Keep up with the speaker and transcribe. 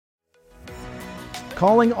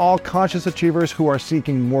Calling all conscious achievers who are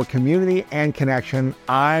seeking more community and connection,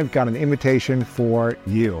 I've got an invitation for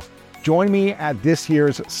you. Join me at this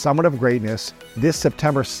year's Summit of Greatness this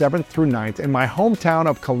September 7th through 9th in my hometown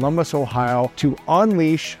of Columbus, Ohio, to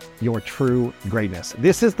unleash your true greatness.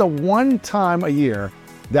 This is the one time a year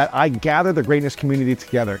that I gather the greatness community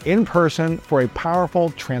together in person for a powerful,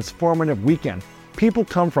 transformative weekend. People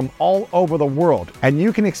come from all over the world, and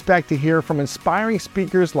you can expect to hear from inspiring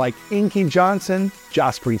speakers like Inky Johnson,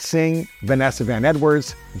 Jaspreet Singh, Vanessa Van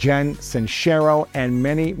Edwards, Jen Sincero, and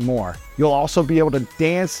many more. You'll also be able to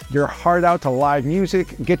dance your heart out to live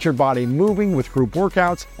music, get your body moving with group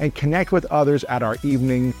workouts, and connect with others at our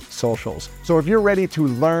evening socials. So if you're ready to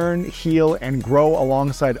learn, heal, and grow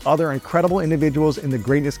alongside other incredible individuals in the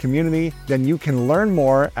greatness community, then you can learn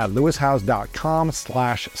more at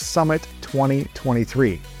lewishouse.com/summit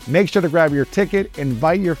 2023. Make sure to grab your ticket,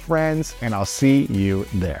 invite your friends, and I'll see you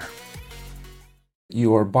there.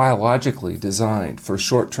 You are biologically designed for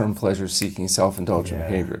short-term pleasure-seeking, self-indulgent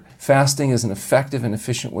behavior. Fasting is an effective and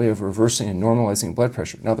efficient way of reversing and normalizing blood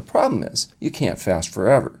pressure. Now, the problem is you can't fast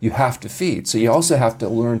forever. You have to feed. So you also have to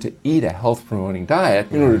learn to eat a health-promoting diet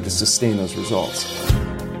in order to sustain those results.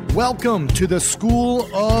 Welcome to the School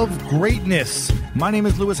of Greatness. My name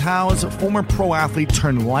is Lewis Howes, former pro athlete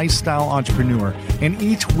turned lifestyle entrepreneur. And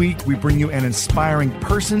each week we bring you an inspiring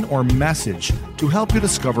person or message to help you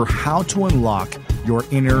discover how to unlock your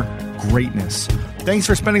inner greatness. Thanks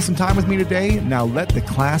for spending some time with me today. Now let the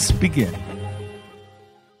class begin.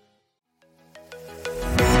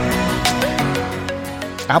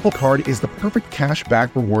 Apple Card is the perfect cash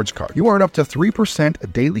back rewards card. You earn up to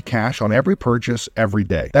 3% daily cash on every purchase every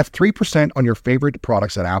day. That's 3% on your favorite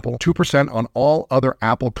products at Apple, 2% on all other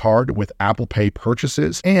Apple Card with Apple Pay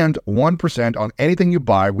purchases, and 1% on anything you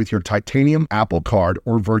buy with your titanium Apple Card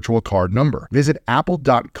or virtual card number. Visit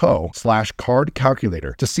apple.co/card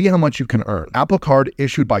calculator to see how much you can earn. Apple Card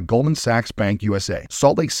issued by Goldman Sachs Bank USA,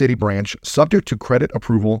 Salt Lake City branch, subject to credit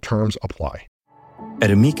approval, terms apply.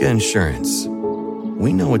 At Amica Insurance,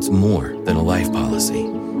 we know it's more than a life policy.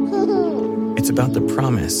 It's about the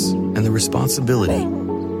promise and the responsibility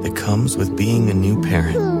that comes with being a new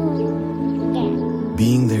parent.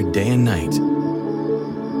 Being there day and night.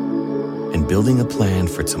 And building a plan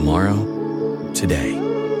for tomorrow, today.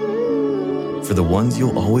 For the ones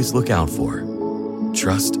you'll always look out for,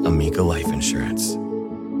 trust Amica Life Insurance.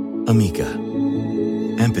 Amica.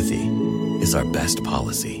 Empathy is our best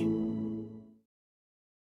policy.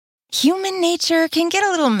 Human nature can get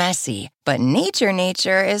a little messy, but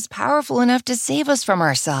nature is powerful enough to save us from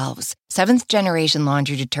ourselves. Seventh Generation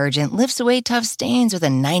Laundry Detergent lifts away tough stains with a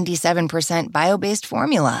 97% bio-based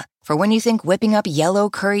formula. For when you think whipping up yellow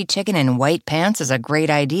curry chicken in white pants is a great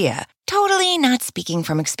idea. Totally not speaking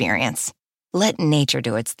from experience. Let nature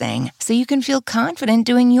do its thing so you can feel confident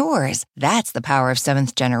doing yours. That's the power of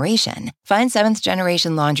Seventh Generation. Find Seventh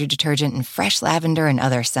Generation Laundry Detergent in fresh lavender and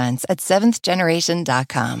other scents at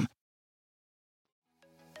seventhgeneration.com.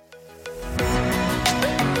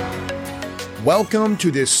 Welcome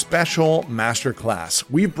to this special masterclass.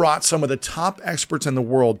 We've brought some of the top experts in the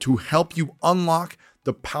world to help you unlock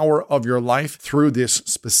the power of your life through this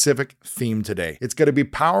specific theme today. It's going to be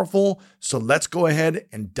powerful, so let's go ahead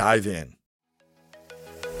and dive in.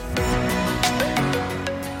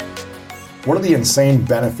 What are the insane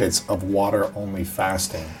benefits of water-only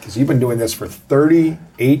fasting? Because you've been doing this for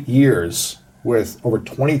 38 years with over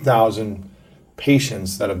 20,000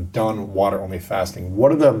 patients that have done water-only fasting.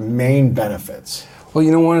 What are the main benefits? Well,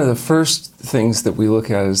 one of the first things that we look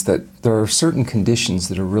at is that there are certain conditions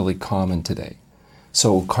that are really common today.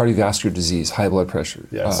 So cardiovascular disease, high blood pressure,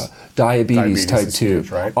 diabetes type 2, huge,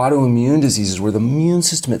 right? Autoimmune diseases where the immune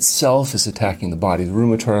system itself is attacking the body, the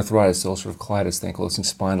rheumatoid arthritis, the ulcerative colitis, the ankylosing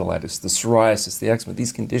spondylitis, the psoriasis, the eczema,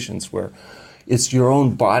 these conditions where it's your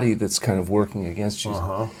own body that's kind of working against you.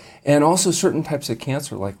 And also certain types of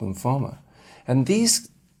cancer like lymphoma. And these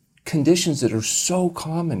conditions that are so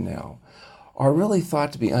common now are really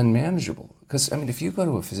thought to be unmanageable. Because, if you go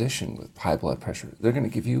to a physician with high blood pressure, they're going to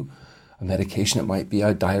give you a medication that might be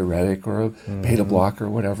a diuretic or a beta blocker or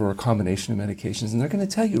whatever, or a combination of medications. And they're going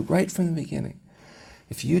to tell you right from the beginning,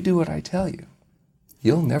 if you do what I tell you,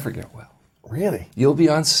 you'll never get well. Really? You'll be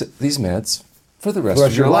on these meds for the rest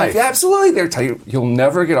of your life. Yeah, absolutely. They'll tell you, you'll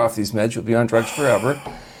never get off these meds. You'll be on drugs forever.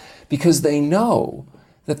 Because they know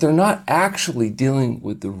that they're not actually dealing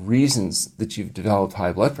with the reasons that you've developed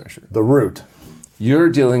high blood pressure. The root. You're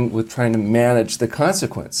dealing with trying to manage the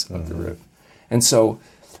consequence of the root. And so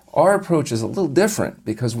our approach is a little different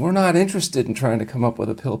because we're not interested in trying to come up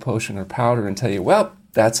with a pill, potion, or powder and tell you, well,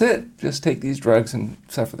 that's it. Just take these drugs and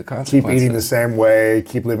suffer the consequences. Keep eating the same way,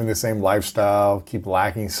 keep living the same lifestyle, keep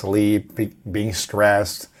lacking sleep, being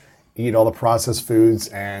stressed, eat all the processed foods,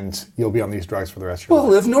 and you'll be on these drugs for the rest of your life.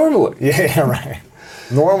 Well, live normally. Yeah, right.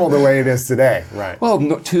 Normal the way it is today, right. Well,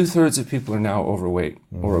 2/3 of people are now overweight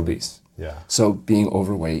or obese. Yeah. So being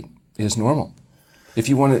overweight is normal. If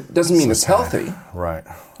you want to, doesn't mean it's healthy. Right.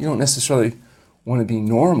 You don't necessarily want to be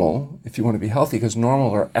normal if you want to be healthy, because normal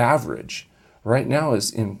or average right now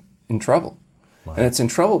is in trouble. Right. And it's in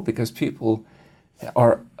trouble because people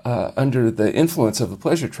are under the influence of the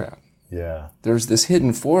pleasure trap. Yeah. There's this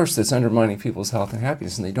hidden force that's undermining people's health and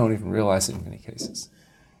happiness, and they don't even realize it in many cases.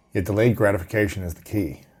 Yeah, delayed gratification is the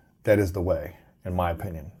key. That is the way, in my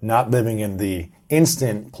opinion. Not living in the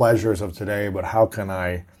instant pleasures of today, but how can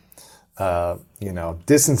I,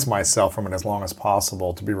 distance myself from it as long as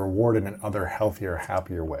possible to be rewarded in other healthier,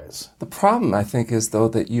 happier ways. The problem, I think, is, though,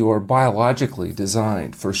 that you are biologically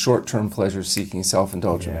designed for short-term pleasure-seeking,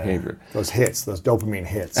 self-indulgent behavior. Those hits, those dopamine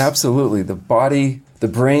hits. Absolutely. The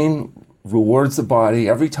brain rewards the body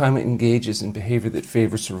every time it engages in behavior that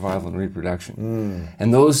favors survival and reproduction.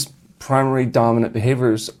 And those primary dominant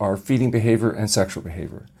behaviors are feeding behavior and sexual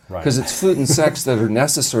behavior. Because it's food and sex that are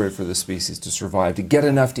necessary for the species to survive, to get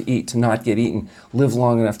enough to eat, to not get eaten, live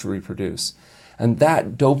long enough to reproduce. And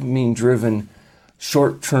that dopamine-driven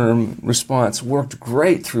short-term response worked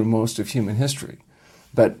great through most of human history.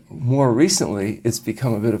 But more recently, it's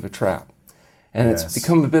become a bit of a trap. And it's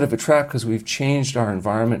become a bit of a trap because we've changed our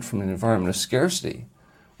environment from an environment of scarcity,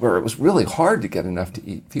 where it was really hard to get enough to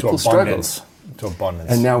eat. People struggled. To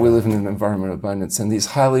abundance. And now we live in an environment of abundance. And these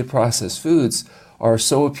highly processed foods are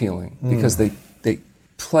so appealing because they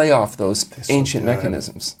play off those ancient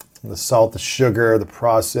mechanisms. The salt, the sugar, the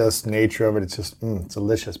processed nature of it, it's just it's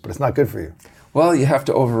delicious, but it's not good for you. Well, you have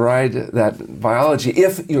to override that biology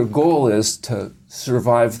if your goal is to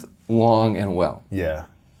survive long and well. Yeah.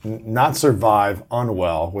 Not survive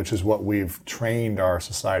unwell, which is what we've trained our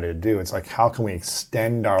society to do. It's like, how can we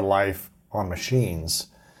extend our life on machines?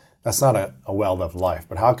 That's not a well-lived life,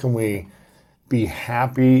 but how can we be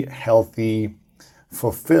happy, healthy,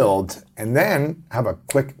 fulfilled, and then have a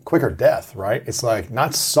quicker death, right? It's like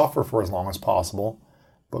not suffer for as long as possible,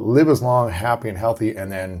 but live as long, happy and healthy, and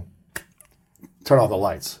then turn off the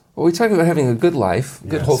lights. Well, we talk about having a good life,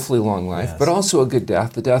 good, hopefully long life, but also a good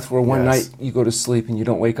death, the death where one night you go to sleep and you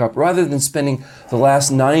don't wake up, rather than spending the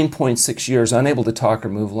last 9.6 years unable to talk or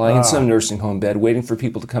move, lying in some nursing home bed, waiting for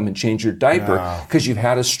people to come and change your diaper because you've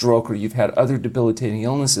had a stroke or you've had other debilitating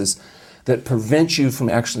illnesses that prevent you from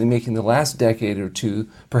actually making the last decade or two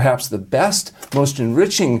perhaps the best, most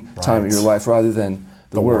enriching time of your life rather than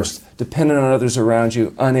the worst, dependent on others around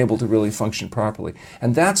you, unable to really function properly.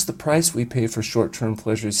 And that's the price we pay for short-term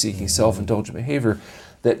pleasure-seeking, self-indulgent behavior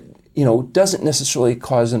that, doesn't necessarily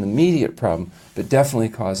cause an immediate problem, but definitely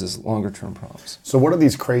causes longer-term problems. So what are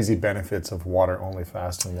these crazy benefits of water-only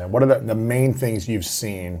fasting then? What are the main things you've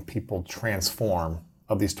seen people transform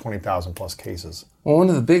of these 20,000 plus cases? Well, one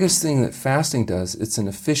of the biggest things that fasting does, it's an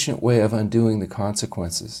efficient way of undoing the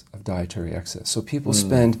consequences of dietary excess. So people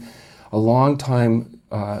spend a long time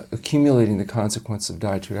accumulating the consequences of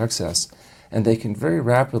dietary excess, and they can very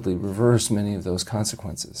rapidly reverse many of those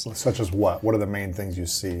consequences. Such as what? What are the main things you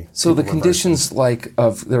see? So the conditions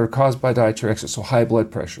that are caused by dietary excess, so high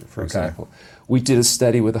blood pressure, for example. We did a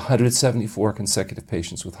study with 174 consecutive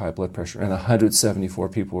patients with high blood pressure, and 174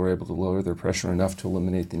 people were able to lower their pressure enough to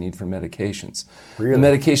eliminate the need for medications. Really? The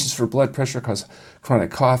medications for blood pressure cause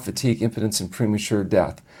chronic cough, fatigue, impotence, and premature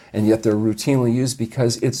death. And yet they're routinely used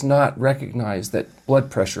because it's not recognized that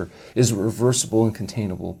blood pressure is a reversible and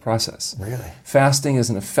containable process. Really? Fasting is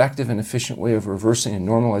an effective and efficient way of reversing and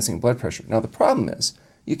normalizing blood pressure. Now the problem is,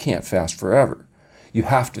 you can't fast forever. You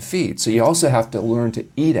have to feed. So you also have to learn to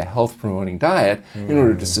eat a health-promoting diet in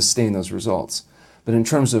order to sustain those results. But in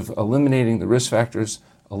terms of eliminating the risk factors,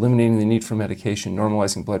 eliminating the need for medication,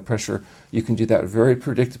 normalizing blood pressure, you can do that very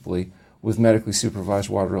predictably with medically supervised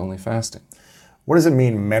water-only fasting. What does it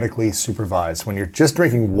mean medically supervised? When you're just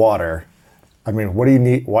drinking water, I mean, what do you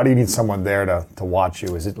need? Why do you need someone there to watch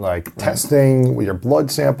you? Is it like testing with your blood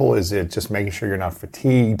sample? Is it just making sure you're not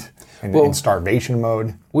fatigued and in starvation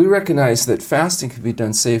mode? We recognize that fasting can be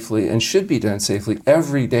done safely and should be done safely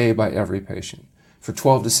every day by every patient for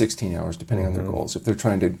 12 to 16 hours, depending on their goals. If they're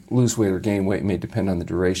trying to lose weight or gain weight, it may depend on the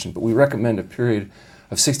duration. But we recommend a period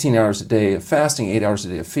of 16 hours a day of fasting, 8 hours a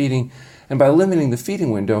day of feeding, And by limiting the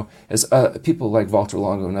feeding window, as people like Walter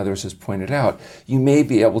Longo and others has pointed out, you may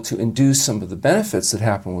be able to induce some of the benefits that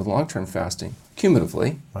happen with long-term fasting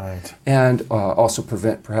cumulatively, right, and also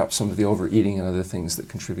prevent perhaps some of the overeating and other things that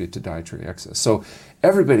contribute to dietary excess. So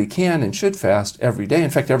everybody can and should fast every day. In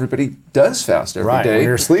fact, everybody does fast every day. When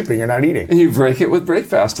you're sleeping, you're not eating. And you break it with break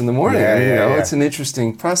fast in the morning. Yeah. It's an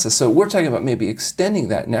interesting process. So we're talking about maybe extending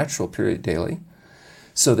that natural period daily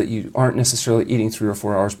so that you aren't necessarily eating 3 or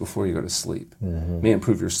 4 hours before you go to sleep. May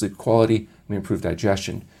improve your sleep quality, may improve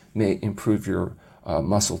digestion, may improve your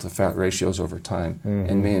muscle to fat ratios over time,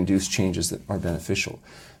 and may induce changes that are beneficial.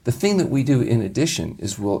 The thing that we do in addition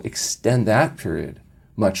is we'll extend that period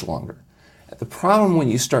much longer. The problem when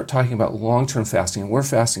you start talking about long-term fasting, and we're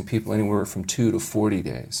fasting people anywhere from 2 to 40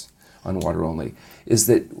 days on water only, is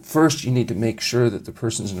that first you need to make sure that the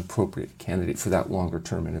person is an appropriate candidate for that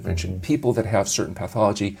longer-term intervention. People that have certain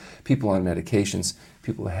pathology, people on medications,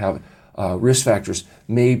 people that have risk factors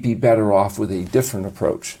may be better off with a different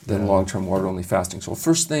approach than long-term water-only fasting. So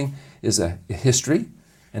first thing is a history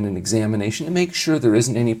and an examination to make sure there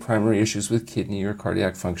isn't any primary issues with kidney or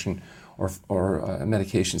cardiac function or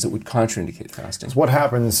medications that would contraindicate fasting. So what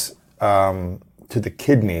happens to the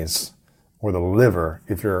kidneys or the liver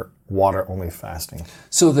if you're water-only fasting?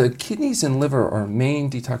 So the kidneys and liver are main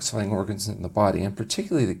detoxifying organs in the body, and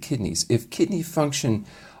particularly the kidneys. If kidney function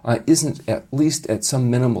isn't at least at some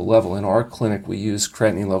minimal level, in our clinic we use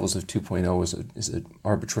creatinine levels of 2.0 as an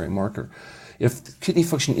arbitrary marker. If the kidney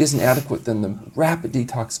function isn't adequate, then the rapid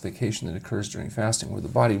detoxification that occurs during fasting, where the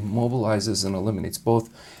body mobilizes and eliminates both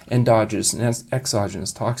endogenous and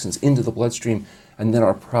exogenous toxins into the bloodstream and then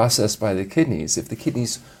are processed by the kidneys. If the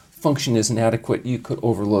kidneys function isn't adequate, you could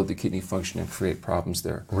overload the kidney function and create problems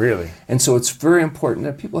there. Really? And so it's very important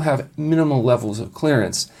that people have minimal levels of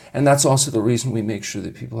clearance, and that's also the reason we make sure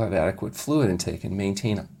that people have adequate fluid intake and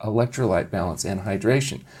maintain electrolyte balance and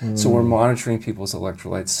hydration. So we're monitoring people's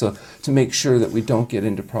electrolytes so to make sure that we don't get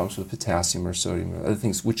into problems with potassium or sodium or other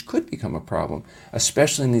things which could become a problem,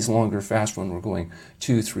 especially in these longer fasts when we're going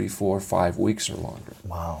 2, 3, 4, 5 weeks or longer.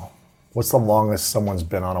 Wow. What's the longest someone's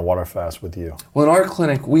been on a water fast with you? Well, in our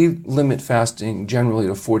clinic, we limit fasting generally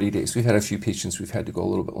to 40 days. We've had a few patients we've had to go a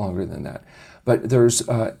little bit longer than that. But there's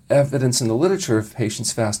evidence in the literature of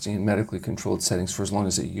patients fasting in medically controlled settings for as long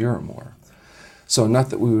as a year or more. So not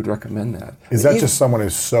that we would recommend that. Is that just someone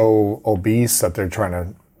who's so obese that they're trying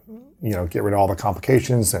to get rid of all the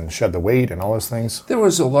complications and shed the weight and all those things? There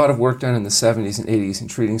was a lot of work done in the 70s and 80s in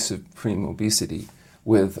treating supreme obesity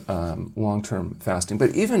with long-term fasting.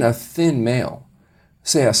 But even a thin male,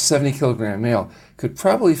 say a 70-kilogram male, could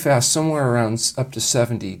probably fast somewhere around up to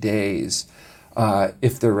 70 days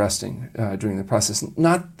if they're resting during the process.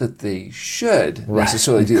 Not that they should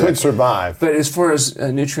necessarily do that. Could survive. But as far as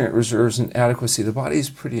nutrient reserves and adequacy, the body is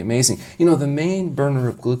pretty amazing. The main burner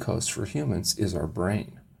of glucose for humans is our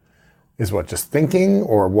brain. Is what, just thinking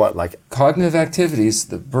or what? Like cognitive activities,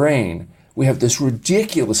 the brain. We have this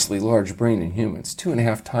ridiculously large brain in humans,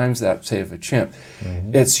 2.5 times that, say, of a chimp.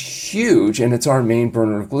 It's huge, and it's our main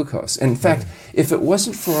burner of glucose. And in fact, if it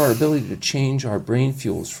wasn't for our ability to change our brain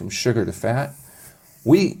fuels from sugar to fat,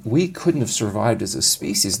 we couldn't have survived as a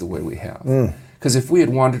species the way we have. Because if we had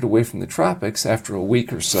wandered away from the tropics after a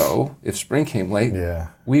week or so, if spring came late,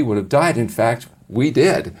 we would have died. In fact, we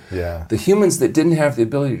did. The humans that didn't have the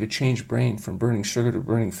ability to change brain from burning sugar to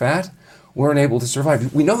burning fat weren't able to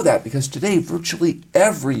survive. We know that because today virtually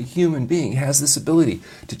every human being has this ability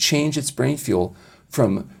to change its brain fuel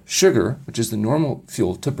from sugar, which is the normal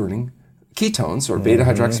fuel, to burning ketones or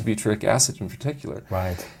beta-hydroxybutyric acid in particular.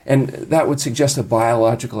 And that would suggest a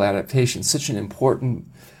biological adaptation, such an important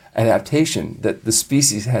adaptation that the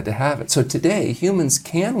species had to have it. So today, humans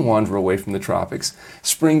can wander away from the tropics,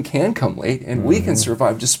 spring can come late, and we can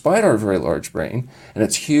survive despite our very large brain and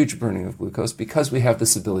its huge burning of glucose because we have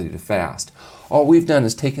this ability to fast. All we've done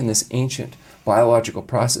is taken this ancient biological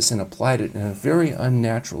process and applied it in a very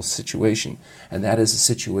unnatural situation, and that is a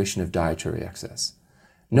situation of dietary excess.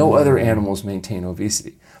 No other animals maintain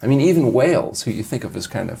obesity. I mean, even whales, who you think of as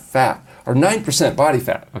kind of fat, are 9% body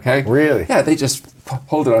fat, okay? Really? Yeah, they just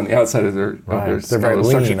hold it on the outside of their They're very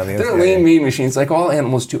lean on the inside. They're lean, mean machines, like all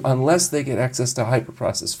animals do, unless they get access to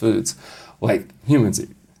hyper-processed foods like humans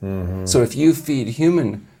eat. So if you feed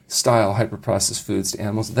human-style hyper-processed foods to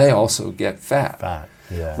animals, they also get fat.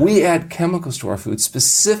 We add chemicals to our food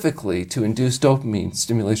specifically to induce dopamine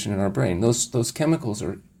stimulation in our brain. Those chemicals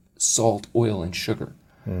are salt, oil, and sugar.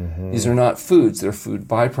 These are not foods, they're food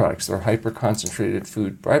byproducts. They're hyper-concentrated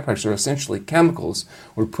food byproducts. They're essentially chemicals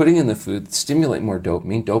we're putting in the food that stimulate more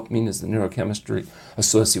dopamine. Dopamine is the neurochemistry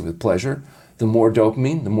associated with pleasure. the more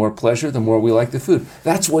dopamine, the more pleasure, the more we like the food.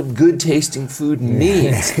 That's what good tasting food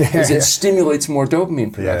means, is it stimulates more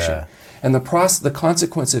dopamine production. Yeah. And the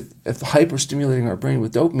consequence of hyperstimulating our brain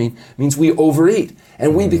with dopamine means we overeat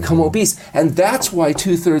and we become obese. And that's why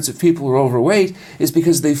 2/3 of people who are overweight is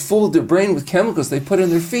because they fooled their brain with chemicals they put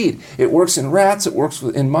in their feed. It works in rats, it works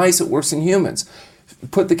in mice, it works in humans.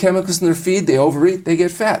 Put the chemicals in their feed, they overeat, they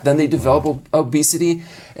get fat. Then they develop obesity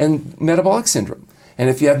and metabolic syndrome. And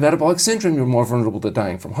if you have metabolic syndrome, you're more vulnerable to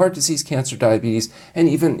dying from heart disease, cancer, diabetes, and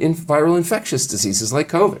even viral infectious diseases like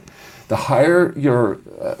COVID. The higher your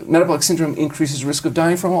metabolic syndrome increases risk of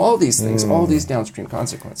dying from all these things, all these downstream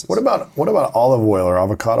consequences. What about olive oil or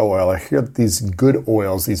avocado oil? I hear that these good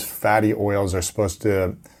oils, these fatty oils, are supposed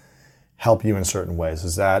to help you in certain ways.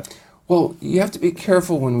 Is that? Well, you have to be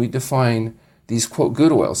careful when we define these, quote,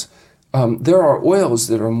 good oils. There are oils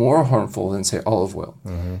that are more harmful than, say, olive oil.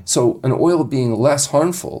 So an oil being less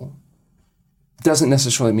harmful doesn't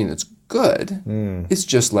necessarily mean it's good. It's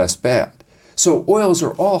just less bad. So oils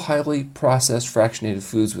are all highly processed, fractionated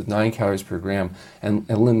foods with 9 calories per gram and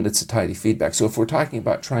limited satiety feedback. So if we're talking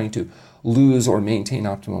about trying to lose or maintain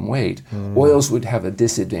optimum weight, oils would have a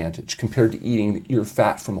disadvantage compared to eating your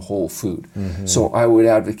fat from whole food. So I would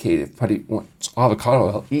advocate, if somebody wants avocado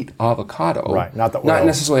oil, eat avocado. Right, not the oil. Not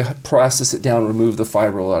necessarily process it down, remove the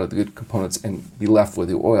fiber out of the good components and be left with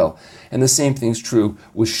the oil. And the same thing's true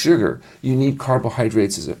with sugar. You need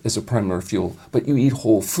carbohydrates as a primary fuel, but you eat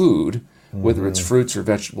whole food, whether it's fruits or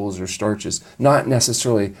vegetables or starches, not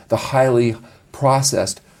necessarily the highly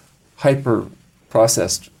processed,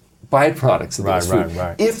 hyper-processed byproducts of those food.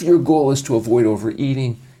 Right. If your goal is to avoid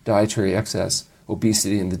overeating, dietary excess,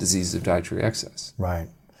 obesity, and the diseases of dietary excess. Right.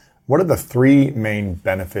 What are the 3 main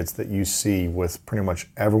benefits that you see with pretty much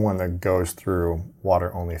everyone that goes through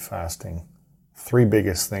water-only fasting? 3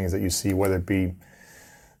 biggest things that you see, whether it be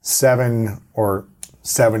 7 or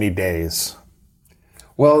 70 days.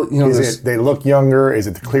 Well, is it they look younger? Is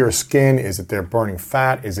it the clear skin? Is it they're burning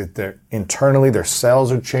fat? Is it internally their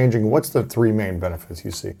cells are changing? What's the 3 main benefits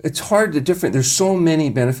you see? It's hard to differentiate. There's so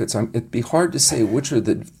many benefits. It'd be hard to say which are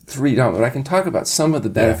the 3 dominant. But I can talk about some of the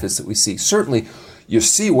benefits that we see. Certainly, you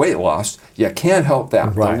see weight loss. You can't help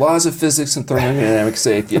that. Right. The laws of physics and thermodynamics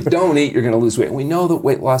say if you don't eat, you're going to lose weight. We know that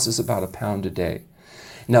weight loss is about 1 pound a day.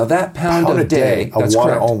 Now that pound a day, of that's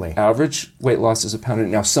water correct. only. Average weight loss is 1 pound a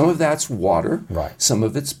day. Now some of that's water, right. Some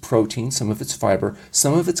of it's protein, some of it's fiber,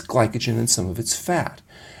 some of it's glycogen, and some of it's fat.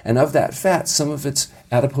 And of that fat, some of it's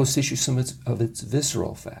adipose tissue, some of it's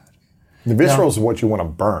visceral fat. The visceral is what you want to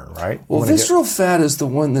burn, right? Well, visceral fat is the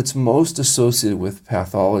one that's most associated with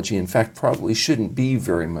pathology. In fact, probably shouldn't be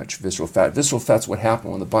very much visceral fat. Visceral fat's what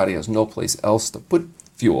happens when the body has no place else to put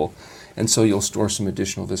fuel, and so you'll store some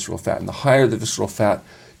additional visceral fat. And the higher the visceral fat,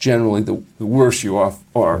 generally the worse you are,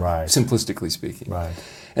 right. Simplistically speaking. Right.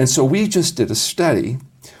 And so we just did a study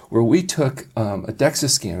where we took a DEXA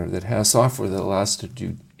scanner that has software that allows us to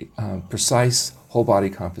do precise whole body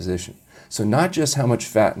composition. So not just how much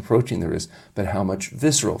fat and protein there is, but how much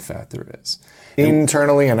visceral fat there is.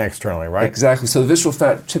 Internally and externally, right? Exactly. So the visceral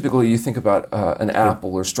fat, typically you think about an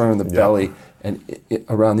apple or stored in the belly and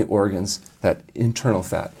around the organs, that internal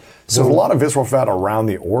fat. So there's a lot of visceral fat around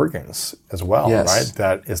the organs as well, yes. right?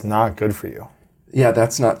 That is not good for you. Yeah,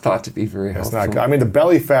 that's not thought to be very helpful. It's not good. I mean, the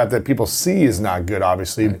belly fat that people see is not good,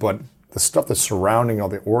 obviously, right. But the stuff that's surrounding all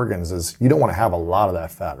the organs is, you don't want to have a lot of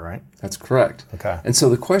that fat, right? That's correct. Okay. And so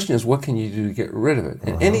the question is, what can you do to get rid of it?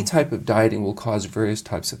 And any type of dieting will cause various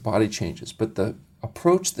types of body changes, but the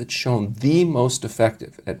approach that's shown the most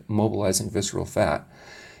effective at mobilizing visceral fat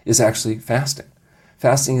is actually fasting.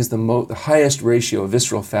 Fasting is the highest ratio of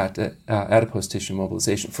visceral fat to adipose tissue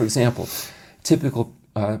mobilization. For example, typical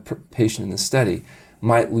patient in the study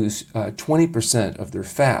might lose 20% of their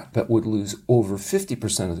fat, but would lose over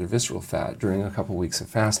 50% of their visceral fat during a couple weeks of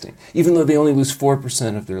fasting, even though they only lose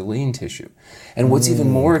 4% of their lean tissue. And what's even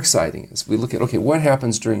more exciting is we look at, okay, what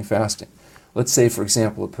happens during fasting? Let's say, for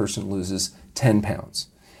example, a person loses 10 pounds,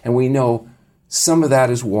 and we know some of that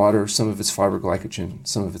is water, some of it's fiber glycogen,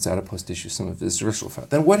 some of it's adipose tissue, some of it's visceral fat.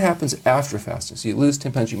 Then what happens after fasting? So you lose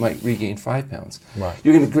 10 pounds, you might regain 5 pounds. Right.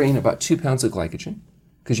 You're going to gain about 2 pounds of glycogen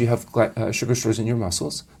because you have sugar stores in your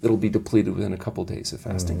muscles that'll be depleted within a couple days of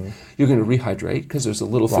fasting. You're going to rehydrate because there's a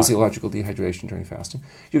little physiological dehydration during fasting.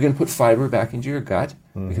 You're going to put fiber back into your gut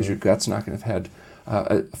because your gut's not going to have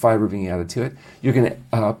had fiber being added to it. You're going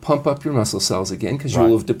to pump up your muscle cells again because you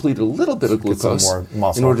will have depleted a little bit of glucose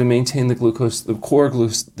in order to maintain the glucose, the core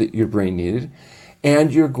glucose that your brain needed.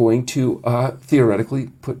 And you're going to theoretically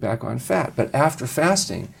put back on fat. But after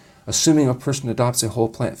fasting, assuming a person adopts a whole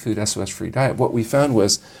plant food SOS-free diet, what we found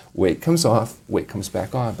was weight comes off, weight comes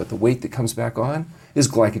back on, but the weight that comes back on is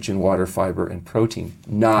glycogen, water, fiber, and protein,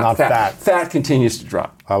 not fat. Fat continues to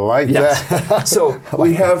drop. I like that. So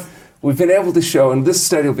we've been able to show, and this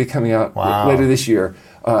study will be coming out later this year,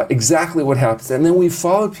 exactly what happens. And then we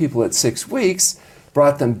followed people at 6 weeks,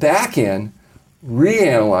 brought them back in,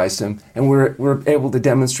 reanalyzed them, and we're able to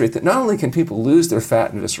demonstrate that not only can people lose their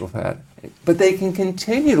fat and visceral fat, but they can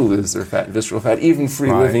continue to lose their fat and visceral fat, even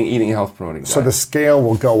free living, eating health promoting diet. So the scale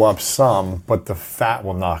will go up some, but the fat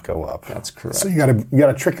will not go up. That's correct. So you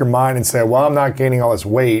gotta trick your mind and say, well, I'm not gaining all this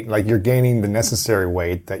weight. Like, you're gaining the necessary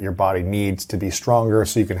weight that your body needs to be stronger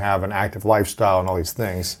so you can have an active lifestyle and all these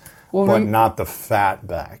things. But not the fat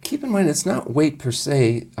back. Keep in mind, it's not weight per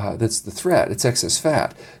se that's the threat. It's excess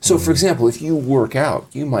fat. So, for example, if you work out,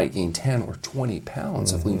 you might gain 10 or 20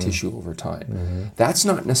 pounds of lean tissue over time. That's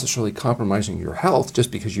not necessarily compromising your health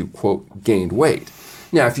just because you, quote, gained weight.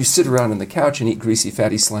 Now, if you sit around on the couch and eat greasy,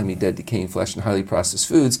 fatty, slimy, dead, decaying flesh and highly processed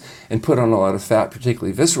foods and put on a lot of fat,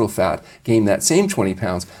 particularly visceral fat, gain that same 20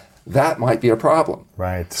 pounds, that might be a problem.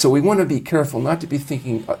 Right. So we want to be careful not to be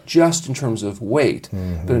thinking just in terms of weight,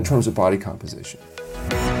 but in terms of body composition.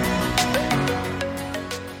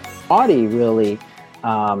 Body really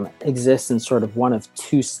exists in sort of one of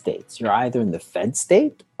two states. You're either in the fed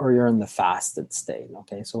state or you're in the fasted state.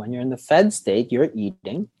 Okay, so when you're in the fed state, you're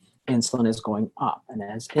eating, insulin is going up. And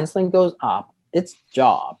as insulin goes up, its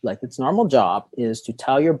job, like its normal job, is to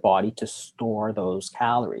tell your body to store those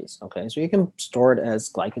calories. Okay, so you can store it as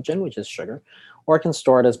glycogen, which is sugar, or it can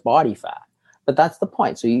store it as body fat. But that's the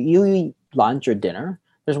point. So you eat lunch or dinner,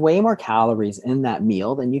 there's way more calories in that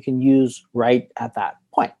meal than you can use right at that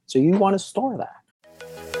point. So you want to store that.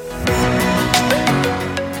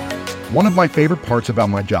 One of my favorite parts about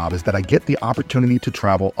my job is that I get the opportunity to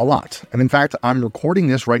travel a lot. And in fact, I'm recording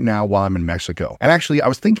this right now while I'm in Mexico. And actually, I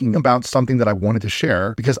was thinking about something that I wanted to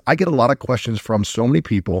share because I get a lot of questions from so many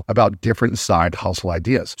people about different side hustle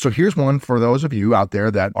ideas. So here's one for those of you out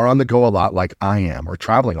there that are on the go a lot like I am, or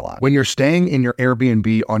traveling a lot. When you're staying in your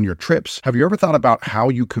Airbnb on your trips, have you ever thought about how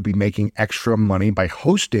you could be making extra money by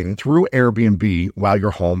hosting through Airbnb while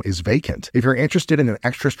your home is vacant? If you're interested in an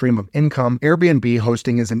extra stream of income, Airbnb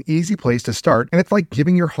hosting is an easy place to start, and it's like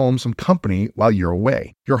giving your home some company while you're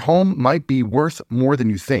away. Your home might be worth more than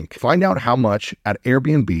you think. Find out how much at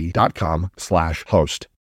airbnb.com/host.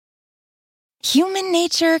 Human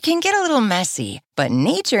nature can get a little messy, but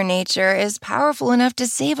nature is powerful enough to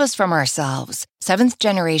save us from ourselves. Seventh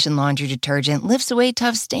Generation Laundry Detergent lifts away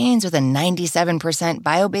tough stains with a 97%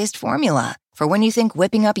 bio-based formula. For when you think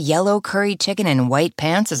whipping up yellow curry chicken in white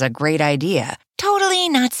pants is a great idea. Totally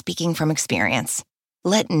not speaking from experience.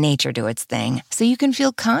 Let nature do its thing so you can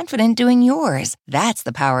feel confident doing yours. That's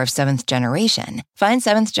the power of Seventh Generation. Find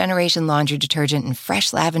Seventh Generation Laundry Detergent in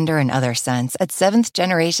fresh lavender and other scents at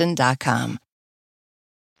seventhgeneration.com.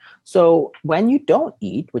 So when you don't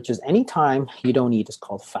eat, which is any time you don't eat is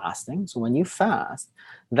called fasting. So when you fast,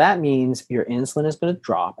 that means your insulin is going to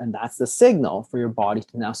drop, and that's the signal for your body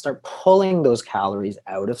to now start pulling those calories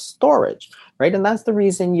out of storage, right? And that's the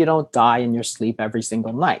reason you don't die in your sleep every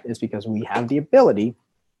single night, is because we have the ability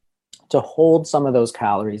to hold some of those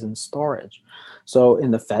calories in storage. So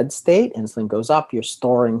in the fed state, insulin goes up, you're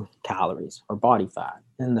storing calories or body fat.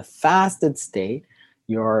 In the fasted state,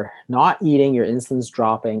 you're not eating, your insulin's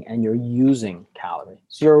dropping, and you're using calories.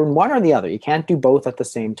 So you're in one or the other. You can't do both at the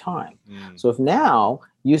same time. So if now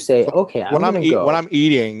you say, okay, when I'm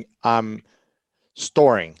eating, I'm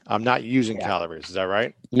storing. I'm not using calories. Is that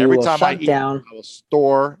right? Every time I eat, I will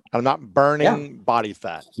store. I'm not burning body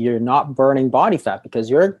fat. You're not burning body fat because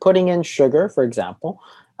you're putting in sugar, for example,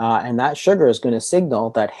 and that sugar is going to signal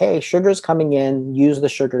that, hey, sugar's coming in. Use the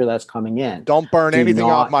sugar that's coming in. Don't burn anything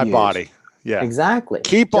off my body. Yeah, exactly.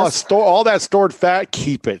 Keep all that stored fat.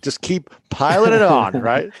 Keep it. Just keep piling it on,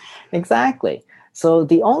 right? Exactly. So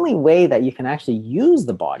the only way that you can actually use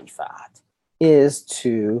the body fat is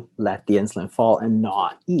to let the insulin fall and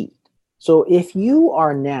not eat. So if you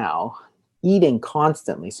are now eating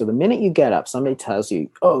constantly, so the minute you get up, somebody tells you,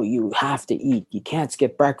 oh, you have to eat. You can't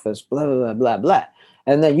skip breakfast, blah, blah, blah, blah, blah.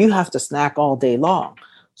 And then you have to snack all day long.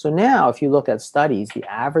 So now if you look at studies, the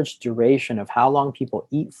average duration of how long people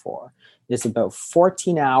eat for is about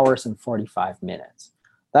 14 hours and 45 minutes.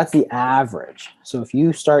 That's the average. So if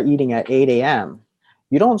you start eating at 8 a.m.,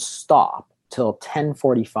 you don't stop till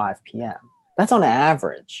 10:45 p.m. That's on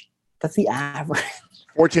average. That's the average.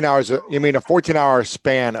 14 hours, you mean a 14-hour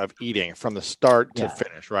span of eating from the start to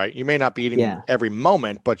finish, right? You may not be eating every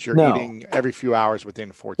moment, but you're eating every few hours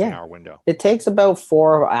within a 14-hour window. It takes about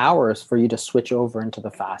 4 hours for you to switch over into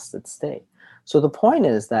the fasted state. So the point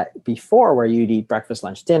is that before, where you'd eat breakfast,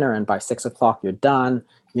 lunch, dinner, and by 6 o'clock you're done,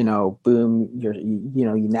 boom,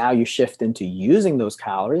 now you shift into using those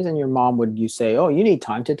calories, and your mom you say, oh, you need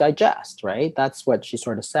time to digest, right? That's what she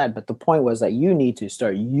sort of said. But the point was that you need to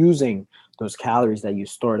start using those calories that you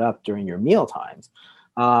stored up during your meal times.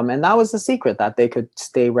 And that was the secret, that they could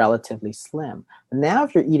stay relatively slim. But now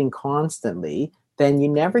if you're eating constantly, then you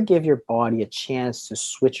never give your body a chance to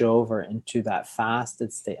switch over into that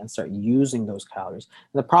fasted state and start using those calories.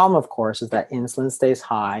 And the problem, of course, is that insulin stays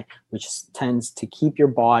high, which tends to keep your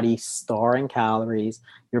body storing calories.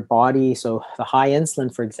 Your body, so the high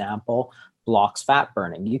insulin, for example, blocks fat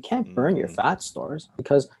burning. You can't burn your fat stores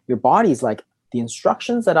because your body's like, the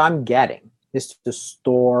instructions that I'm getting is to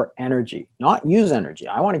store energy, not use energy.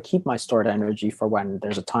 I want to keep my stored energy for when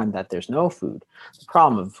there's a time that there's no food. The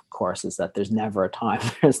problem, of course, is that there's never a time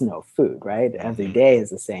there's no food, right? Every day is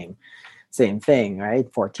the same thing,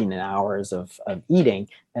 right? 14 hours of eating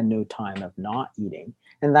and no time of not eating.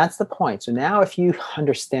 And that's the point. So now if you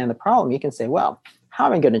understand the problem, you can say, well, how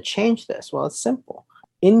am I going to change this? Well, it's simple.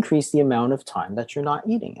 Increase the amount of time that you're not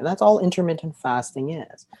eating. And that's all intermittent fasting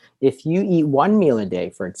is. If you eat one meal a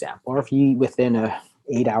day, for example, or if you eat within a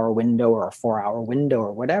 8-hour window or a 4-hour window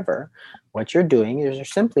or whatever, what you're doing is you're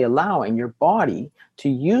simply allowing your body to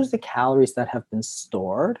use the calories that have been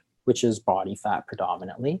stored, which is body fat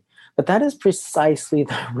predominantly. But that is precisely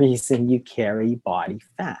the reason you carry body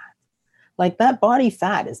fat. Like, that body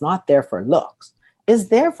fat is not there for looks. Is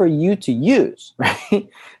there for you to use, right?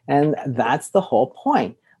 And that's the whole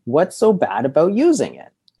point. What's so bad about using it?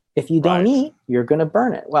 If you don't eat, you're going to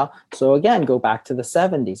burn it. Well, so again, go back to the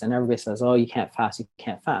 70s, and everybody says, oh, you can't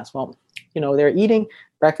fast. Well, they're eating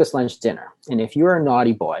breakfast, lunch, dinner. And if you're a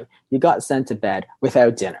naughty boy, you got sent to bed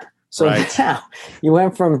without dinner. So now you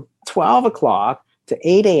went from 12 o'clock to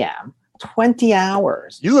 8 a.m., 20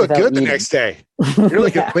 hours. You look good the next day. You're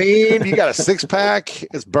looking clean. You got a six-pack.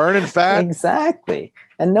 It's burning fat. Exactly.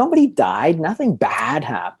 And nobody died. Nothing bad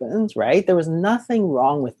happens, right? There was nothing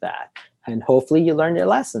wrong with that. And hopefully you learned your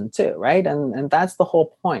lesson too, right? And that's the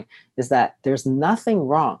whole point, is that there's nothing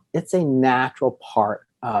wrong. It's a natural part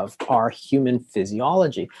of our human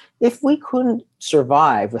physiology. If we couldn't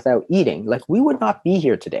survive without eating, like, we would not be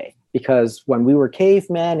here today, because when we were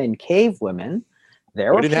cavemen and cavewomen,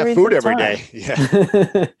 we didn't have food every day.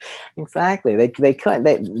 Yeah, exactly. They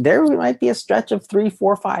couldn't. There might be a stretch of 3,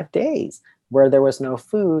 4, 5 days where there was no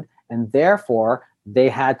food, and therefore they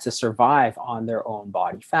had to survive on their own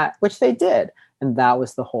body fat, which they did, and that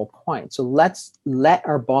was the whole point. So let's let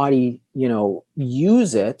our body,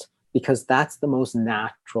 use it, because that's the most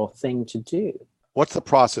natural thing to do. What's the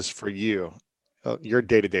process for you? Your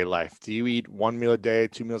day-to-day life? Do you eat 1 meal a day,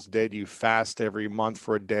 2 meals a day? Do you fast every month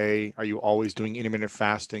for a day? Are you always doing intermittent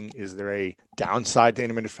fasting? Is there a downside to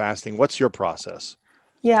intermittent fasting? What's your process?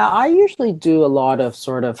 Yeah, I usually do a lot of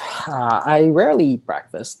I rarely eat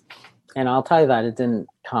breakfast. And I'll tell you that it didn't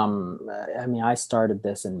come, I started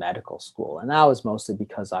this in medical school, and that was mostly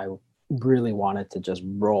because I really wanted to just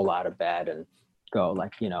roll out of bed and go,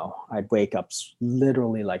 I'd wake up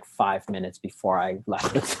literally 5 minutes before I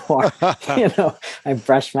left the door. I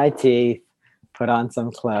brushed my teeth, put on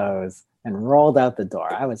some clothes, and rolled out the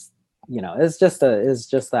door. I was, it's just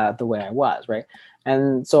that the way I was, right?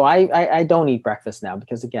 And so I don't eat breakfast now,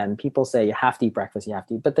 because, again, people say you have to eat breakfast,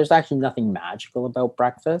 but there's actually nothing magical about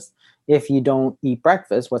breakfast. If you don't eat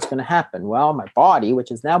breakfast, what's going to happen? Well, my body,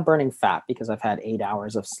 which is now burning fat because I've had 8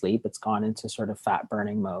 hours of sleep, it's gone into sort of fat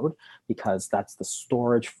burning mode, because that's the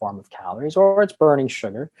storage form of calories, or it's burning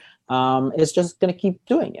sugar. It's just going to keep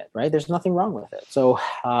doing it, right? There's nothing wrong with it. So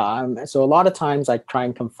a lot of times I try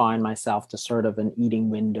and confine myself to sort of an eating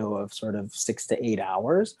window of sort of 6 to 8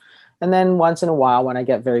 hours. And then once in a while, when I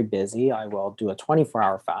get very busy, I will do a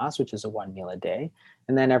 24-hour fast, which is a 1 meal a day.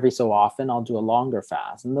 And then every so often, I'll do a longer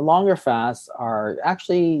fast. And the longer fasts are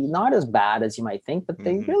actually not as bad as you might think, but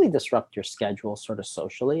they really disrupt your schedule sort of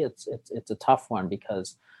socially. It's a tough one,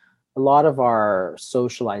 because a lot of our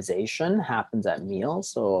socialization happens at meals.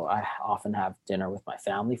 So I often have dinner with my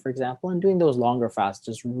family, for example, and doing those longer fasts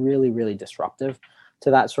is really, really disruptive to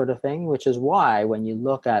that sort of thing, which is why when you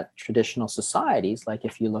look at traditional societies, like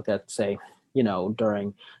if you look at, say,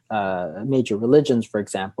 during major religions, for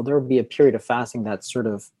example, there would be a period of fasting that's sort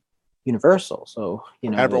of universal. So,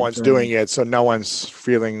 everyone's doing it, so no one's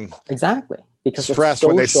feeling exactly, because stressed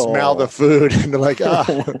when they smell the food and they're like,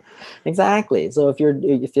 Exactly. So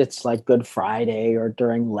if it's like Good Friday, or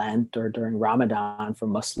during Lent, or during Ramadan for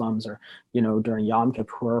Muslims, or during Yom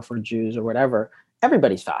Kippur for Jews, or whatever,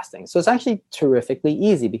 everybody's fasting. So it's actually terrifically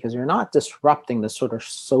easy because you're not disrupting the sort of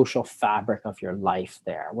social fabric of your life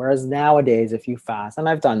there. Whereas nowadays, if you fast, and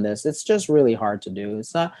I've done this, it's just really hard to do.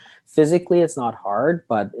 It's not physically, it's not hard,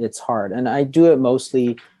 but it's hard. And I do it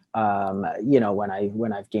mostly,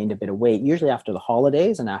 when I've gained a bit of weight, usually after the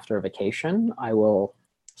holidays and after a vacation, I will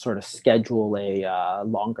sort of schedule a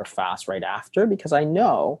longer fast right after, because I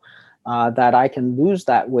know that I can lose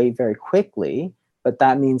that weight very quickly. But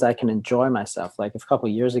that means I can enjoy myself. Like a couple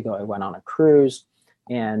of years ago, I went on a cruise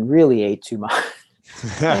and really ate too much.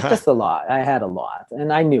 Just a lot. I had a lot,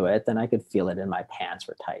 and I knew it, and I could feel it in my pants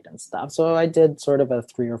were tight and stuff. So I did sort of a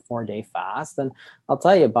 3 or 4 day fast. And I'll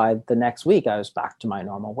tell you, by the next week, I was back to my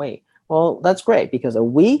normal weight. Well, that's great, because a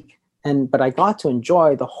week, but I got to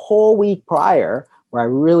enjoy the whole week prior, where I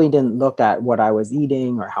really didn't look at what I was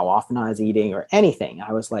eating or how often I was eating or anything.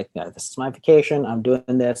 I was like, this is my vacation. I'm doing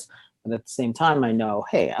this. But at the same time, I know,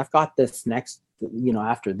 hey, I've got this next,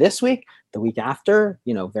 after this week, the week after,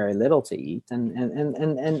 very little to eat. And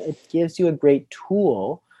it gives you a great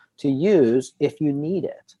tool to use if you need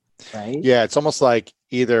it, right? Yeah, it's almost like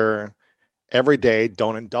either every day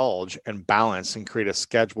don't indulge and balance and create a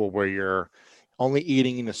schedule where you're only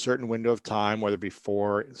eating in a certain window of time, whether it be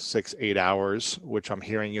 4, 6, 8 hours, which I'm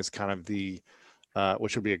hearing is kind of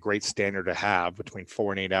which would be a great standard to have, between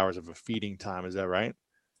 4 and 8 hours of a feeding time. Is that right?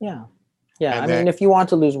 Yeah. I mean, if you want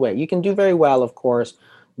to lose weight, you can do very well, of course,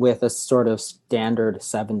 with a sort of standard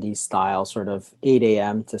 70s style, sort of 8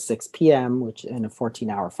 a.m. to 6 p.m., which in a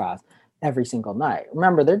 14-hour fast every single night.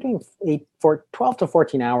 Remember, they're doing 12 to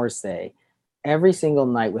 14 hours, say, every single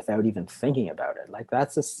night without even thinking about it. Like,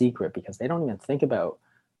 that's a secret, because they don't even think about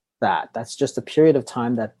that. That's just a period of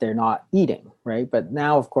time that they're not eating, right? But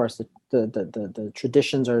now, of course, the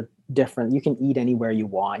traditions are different. You can eat anywhere you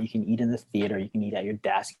want. You can eat in the theater. You can eat at your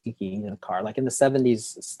desk. You can eat in a car. Like in the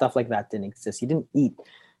 70s, stuff like that didn't exist. You didn't eat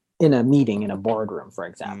in a meeting in a boardroom, for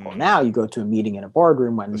example. Now you go to a meeting in a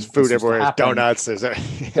boardroom when there's food everywhere. There's donuts.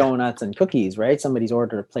 Donuts and cookies, right? Somebody's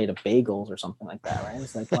ordered a plate of bagels or something like that, right?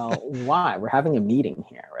 It's like, well, why? We're having a meeting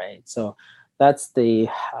here, right? So that's the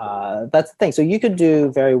thing. So you could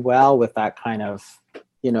do very well with that kind of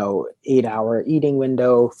 8-hour eating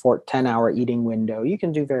window, 10-hour eating window. You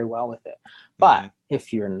can do very well with it. But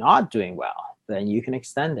if you're not doing well, then you can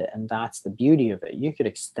extend it. And that's the beauty of it. You could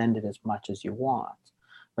extend it as much as you want,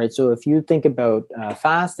 right? So if you think about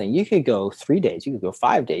fasting, you could go 3 days, you could go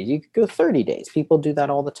 5 days, you could go 30 days. People do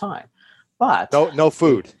that all the time. But no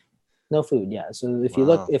food. No food, yeah. So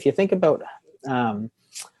if you think about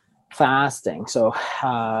fasting, so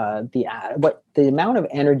the amount of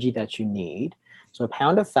energy that you need. So a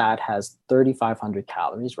pound of fat has 3,500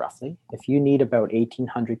 calories roughly. If you need about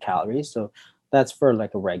 1,800 calories, so that's for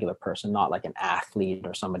like a regular person, not like an athlete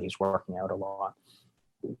or somebody who's working out a lot.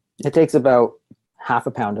 It takes about half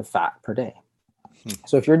a pound of fat per day.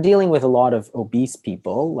 So if you're dealing with a lot of obese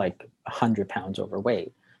people, like 100 pounds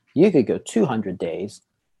overweight, you could go 200 days.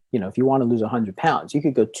 If you want to lose 100 pounds, you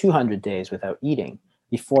could go 200 days without eating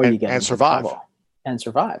before you get into survive. trouble. And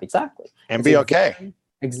survive, exactly. And be okay.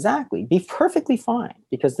 Exactly. Be perfectly fine,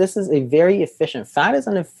 because this is a very efficient, fat is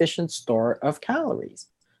an efficient store of calories,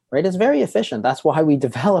 right? It's very efficient. That's why we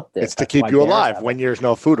developed it. It's to keep you alive when there's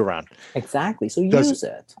no food around. Exactly. So use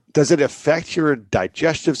it. Does it affect your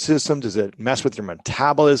digestive system? Does it mess with your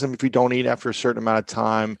metabolism if you don't eat after a certain amount of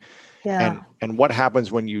time? Yeah. And what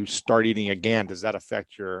happens when you start eating again? Does that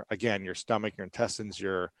affect your stomach, your intestines,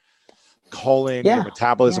 your colon, your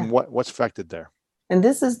metabolism? Yeah. What's affected there? And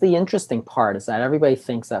this is the interesting part, is that everybody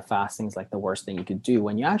thinks that fasting is like the worst thing you could do.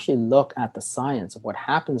 When you actually look at the science of what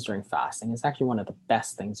happens during fasting, it's actually one of the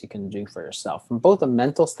best things you can do for yourself from both a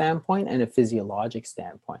mental standpoint and a physiologic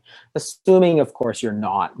standpoint. Assuming, of course, you're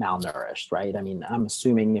not malnourished, right? I mean, I'm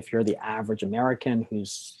assuming if you're the average American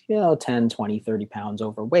who's, 10, 20, 30 pounds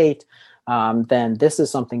overweight, then this is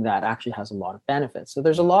something that actually has a lot of benefits. So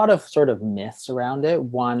there's a lot of sort of myths around it.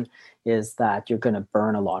 One is that you're going to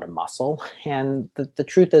burn a lot of muscle. And the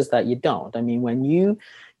truth is that you don't. I mean, when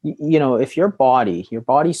if your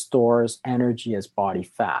body stores energy as body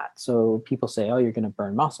fat. So people say, oh, you're going to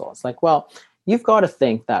burn muscle. It's like, well, you've got to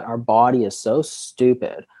think that our body is so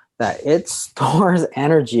stupid that it stores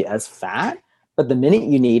energy as fat, but the minute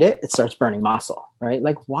you need it, it starts burning muscle, right?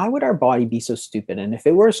 Like, why would our body be so stupid? And if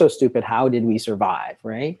it were so stupid, how did we survive,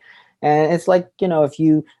 right? And it's like, if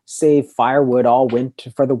you save firewood all winter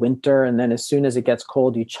for the winter, and then as soon as it gets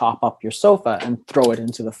cold, you chop up your sofa and throw it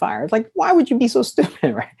into the fire. It's like, why would you be so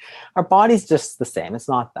stupid, right? Our body's just the same. It's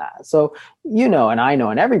not that. So, and I know,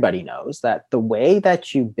 and everybody knows that the way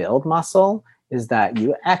that you build muscle is that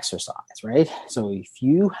you exercise, right? So if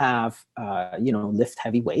you have, lift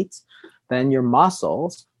heavy weights, then your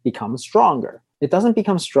muscles become stronger. It doesn't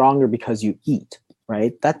become stronger because you eat,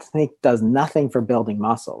 right? That does nothing for building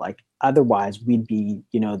muscle. Like otherwise we'd be,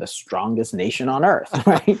 the strongest nation on earth,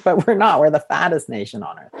 right? But we're not. We're the fattest nation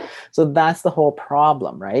on earth. So that's the whole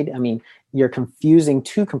problem, right? I mean, you're confusing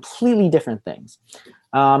two completely different things.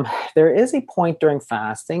 There is a point during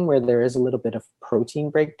fasting where there is a little bit of protein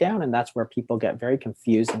breakdown, and that's where people get very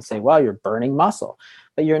confused and say, well, you're burning muscle,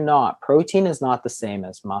 but you're not. Protein is not the same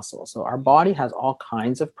as muscle. So our body has all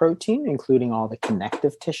kinds of protein, including all the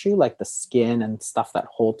connective tissue, like the skin and stuff that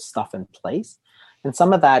holds stuff in place. And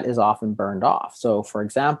some of that is often burned off. So for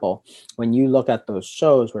example, when you look at those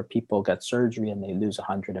shows where people get surgery and they lose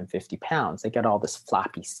 150 pounds, they get all this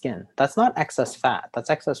flappy skin. That's not excess fat,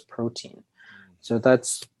 that's excess protein. So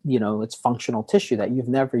that's, it's functional tissue that you've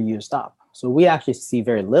never used up. So we actually see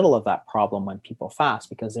very little of that problem when people fast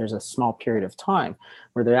because there's a small period of time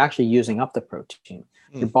where they're actually using up the protein.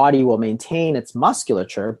 Your body will maintain its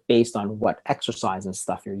musculature based on what exercise and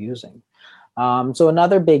stuff you're using. So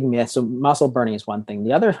another big myth, so muscle burning is one thing.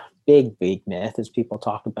 The other big myth is people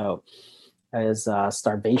talk about is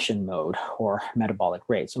starvation mode or metabolic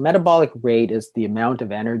rate. So metabolic rate is the amount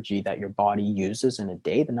of energy that your body uses in a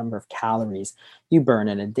day, the number of calories you burn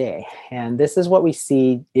in a day. And this is what we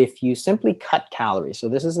see if you simply cut calories. So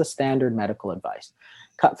this is the standard medical advice.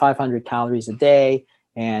 Cut 500 calories a day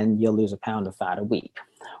and you'll lose a pound of fat a week.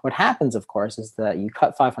 What happens, of course, is that you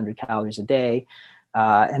cut 500 calories a day,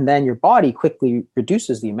 and then your body quickly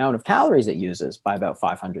reduces the amount of calories it uses by about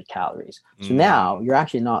 500 calories. So now you're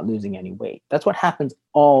actually not losing any weight. That's what happens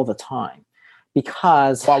all the time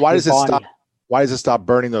because why does it stop? Why does it stop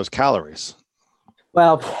burning those calories?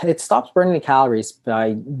 Well, it stops burning the calories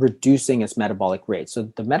by reducing its metabolic rate.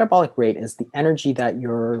 So the metabolic rate is the energy that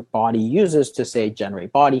your body uses to, say,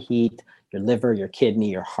 generate body heat, your liver, your kidney,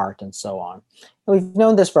 your heart, and so on. And we've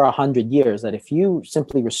known this for 100 years, that if you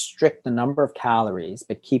simply restrict the number of calories,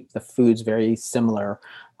 but keep the foods very similar,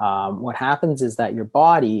 what happens is that your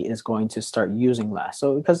body is going to start using less.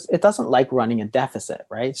 So because it doesn't like running a deficit,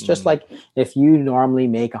 right? It's just like if you normally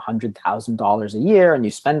make $100,000 a year and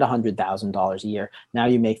you spend $100,000 a year, now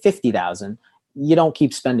you make 50,000. You don't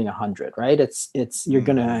keep spending 100, right? You're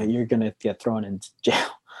gonna get thrown into jail.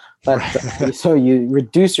 But so you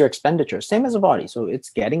reduce your expenditure, same as a body. So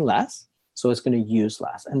it's getting less, so it's going to use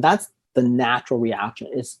less, and that's the natural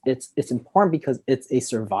reaction. It's important because it's a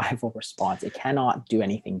survival response. It cannot do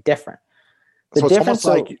anything different. So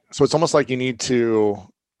it's almost like you need to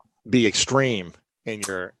be extreme in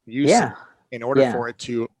your use in order for it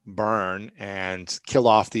to burn and kill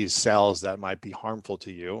off these cells that might be harmful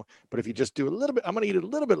to you. But if you just do a little bit, I'm going to eat a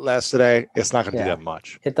little bit less today, it's not going to do that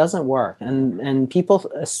much. It doesn't work. And people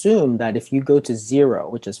assume that if you go to zero,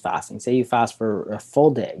 which is fasting, say you fast for a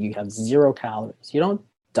full day, you have 0 calories, you don't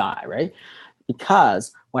die, right?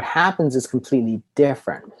 Because what happens is completely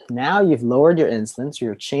different. Now you've lowered your insulin, so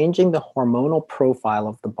you're changing the hormonal profile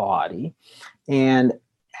of the body. And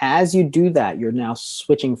as you do that, you're now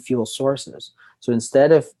switching fuel sources. So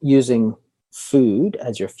instead of using food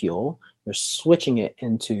as your fuel, you're switching it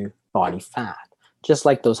into body fat. Just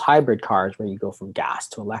like those hybrid cars where you go from gas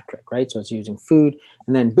to electric, right? So it's using food,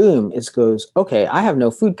 and then boom, it goes, okay, I have no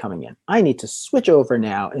food coming in. I need to switch over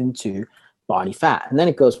now into body fat. And then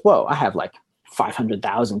it goes, whoa, I have like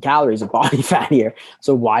 500,000 calories of body fat here.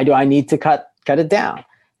 So why do I need to cut it down?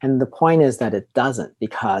 And the point is that it doesn't,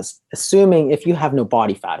 because assuming if you have no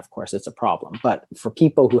body fat, of course, it's a problem. But for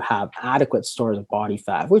people who have adequate stores of body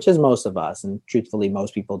fat, which is most of us, and truthfully,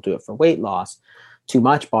 most people do it for weight loss, too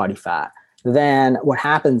much body fat, then what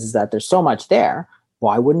happens is that there's so much there.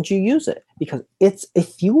 Why wouldn't you use it? Because it's a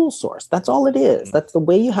fuel source. That's all it is. That's the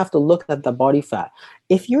way you have to look at the body fat.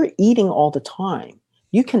 If you're eating all the time,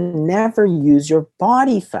 you can never use your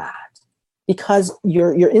body fat because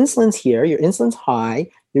your insulin's here, your insulin's high,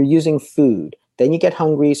 you're using food. Then you get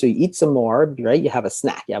hungry, so you eat some more, right? You have a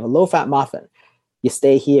snack, you have a low-fat muffin. You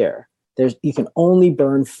stay here. You can only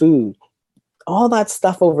burn food. All that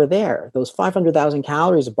stuff over there, those 500,000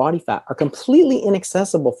 calories of body fat, are completely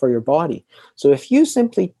inaccessible for your body. So if you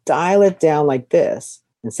simply dial it down like this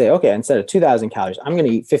and say, okay, instead of 2,000 calories, I'm going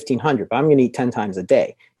to eat 1,500, but I'm going to eat 10 times a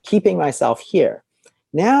day, keeping myself here.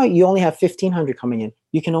 Now you only have 1,500 coming in.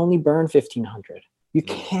 You can only burn 1,500. You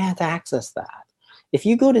can't access that. If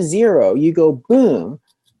you go to 0, you go boom,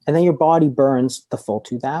 and then your body burns the full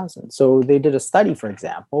 2,000. So they did a study, for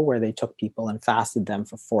example, where they took people and fasted them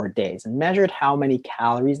for 4 days and measured how many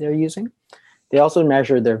calories they're using. They also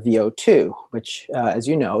measured their VO2, which, as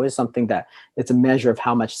you know, is something that it's a measure of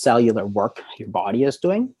how much cellular work your body is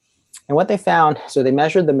doing. And what they found, so they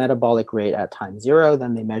measured the metabolic rate at time 0,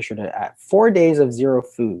 then they measured it at 4 days of 0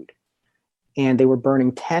 food. and they were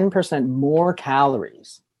burning 10% more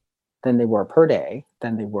calories than they were per day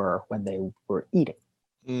than they were when they were eating.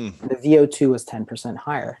 The VO2 was 10%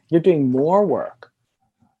 higher. You're doing more work.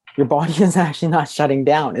 Your body is actually not shutting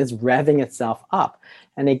down. It's revving itself up.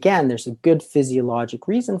 And again, there's a good physiologic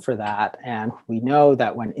reason for that. And we know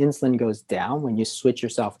that when insulin goes down, when you switch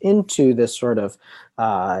yourself into this sort of,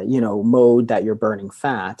 mode that you're burning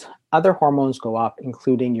fat, other hormones go up,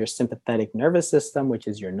 including your sympathetic nervous system, which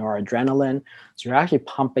is your noradrenaline. So you're actually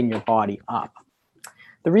pumping your body up.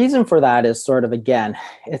 The reason for that is sort of, again,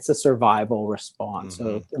 it's a survival response.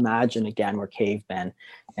 So imagine, again, we're cavemen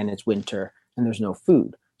and it's winter and there's no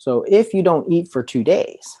food. So if you don't eat for 2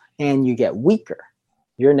 days and you get weaker,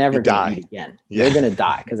 you're never going to eat again. Yeah. You're going to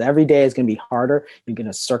die because every day is going to be harder. You're going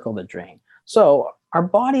to circle the drain. So our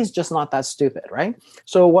body's just not that stupid, right?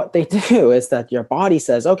 So what they do is that your body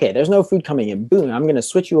says, okay, there's no food coming in. Boom, I'm going to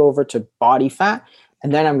switch you over to body fat,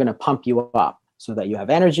 and then I'm going to pump you up so that you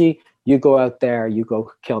have energy. You go out there, you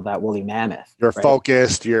go kill that woolly mammoth. You're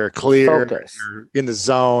focused, you're clear, you're in the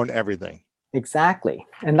zone, everything. Exactly.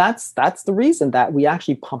 And that's the reason that we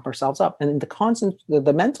actually pump ourselves up. And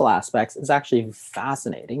the mental aspects is actually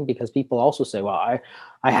fascinating because people also say, well,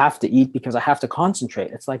 I have to eat because I have to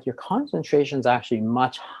concentrate. It's like your concentration is actually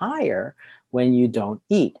much higher when you don't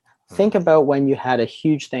eat. Think about when you had a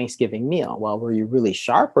huge Thanksgiving meal. Well, were you really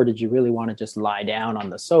sharp or did you really want to just lie down on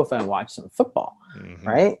the sofa and watch some football,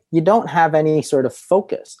 right? You don't have any sort of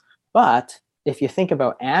focus. But if you think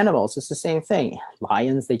about animals, it's the same thing.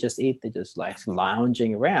 Lions, they just eat, they just like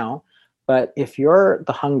lounging around. But if you're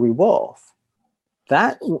the hungry wolf,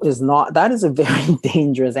 that is a very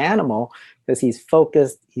dangerous animal because he's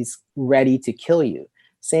focused, he's ready to kill you.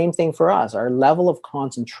 Same thing for us. Our level of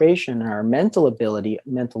concentration and our mental ability,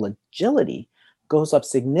 mental agility goes up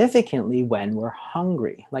significantly when we're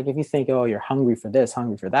hungry. Like if you think, oh, you're hungry for this,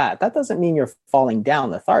 hungry for that, that doesn't mean you're falling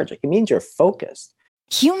down lethargic. It means you're focused.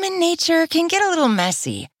 Human nature can get a little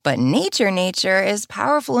messy, but nature is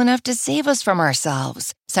powerful enough to save us from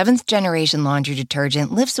ourselves. Seventh Generation Laundry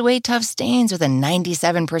Detergent lifts away tough stains with a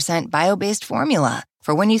 97% bio-based formula.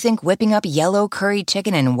 For when you think whipping up yellow curry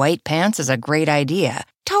chicken in white pants is a great idea.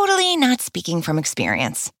 Totally not speaking from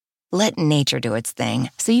experience. Let nature do its thing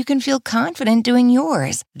so you can feel confident doing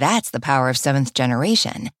yours. That's the power of Seventh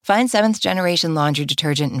Generation. Find Seventh Generation Laundry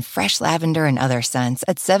Detergent in fresh lavender and other scents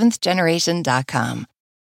at seventhgeneration.com.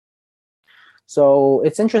 So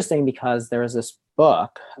it's interesting because there was this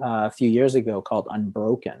book a few years ago called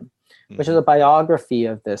Unbroken, which is a biography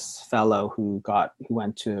of this fellow who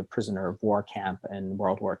went to a prisoner of war camp in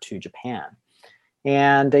World War II Japan.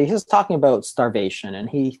 And he was talking about starvation, and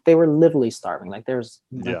they were literally starving. Like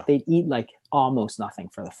they'd eat like almost nothing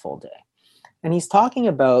for the full day. And he's talking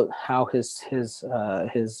about how his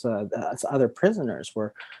other prisoners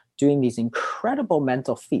were doing these incredible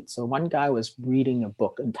mental feats. So one guy was reading a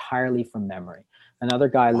book entirely from memory. Another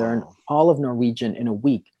guy learned all of Norwegian in a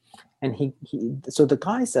week. And so the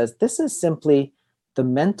guy says, this is simply the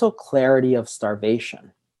mental clarity of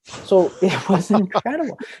starvation. So it was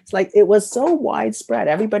incredible. It's like, it was so widespread.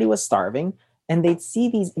 Everybody was starving and they'd see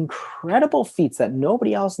these incredible feats that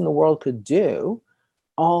nobody else in the world could do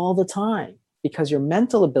all the time because your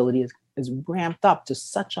mental ability is ramped up to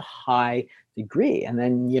such a high degree. And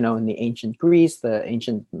then, in the ancient Greece, the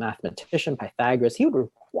ancient mathematician Pythagoras, he would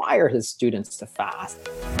require his students to fast.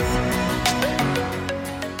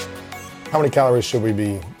 How many calories should we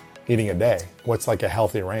be eating a day? What's like a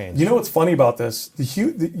healthy range? You know what's funny about this?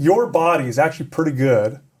 Your body is actually pretty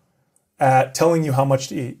good at telling you how much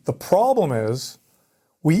to eat. The problem is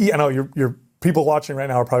we eat. I know your people watching right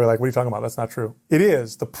now are probably like, what are you talking about? That's not true. It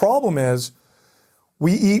is. The problem is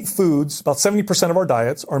we eat foods, about 70% of our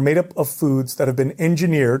diets are made up of foods that have been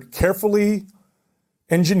carefully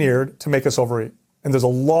engineered to make us overeat. And there's a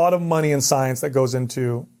lot of money and science that goes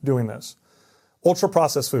into doing this.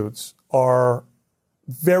 Ultra-processed foods are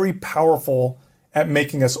very powerful at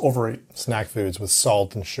making us overeat. Snack foods with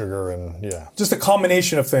salt and sugar and just a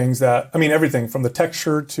combination of things everything from the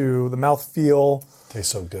texture to the mouthfeel.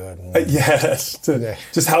 Tastes so good. Yes,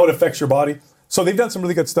 just how it affects your body. So they've done some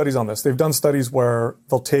really good studies on this. They've done studies where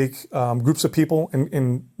they'll take groups of people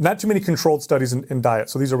in not too many controlled studies in diet.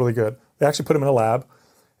 So these are really good. They actually put them in a lab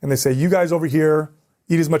and they say, you guys over here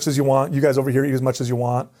eat as much as you want. You guys over here eat as much as you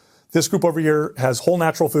want. This group over here has whole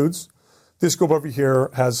natural foods. This group over here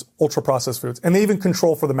has ultra-processed foods. And they even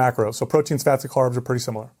control for the macros. So proteins, fats, and carbs are pretty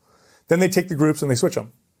similar. Then they take the groups and they switch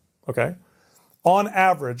them. Okay? On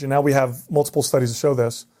average, and now we have multiple studies to show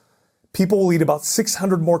this, people will eat about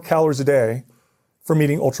 600 more calories a day from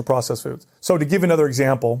eating ultra-processed foods. So to give another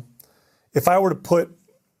example, if I were to put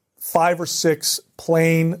 5 or 6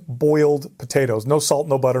 plain boiled potatoes, no salt,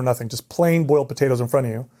 no butter, nothing, just plain boiled potatoes in front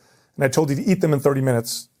of you, and I told you to eat them in 30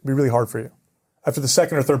 minutes, it'd be really hard for you. After the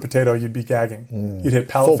second or third potato, you'd be gagging. You'd hit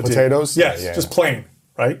palate fatigue. Full potatoes? Yes, just plain,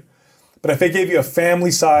 right? But if they gave you a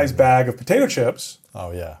family-sized bag of potato chips,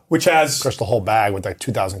 which has... Of course, the whole bag with like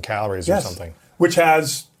 2,000 calories or something. Which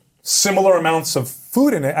has similar amounts of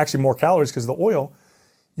food in it, actually more calories because of the oil,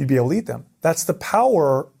 you'd be able to eat them. That's the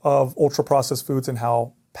power of ultra-processed foods and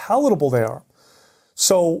how palatable they are.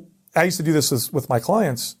 So I used to do this with my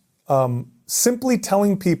clients, simply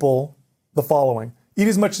telling people the following. Eat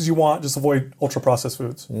as much as you want, just avoid ultra-processed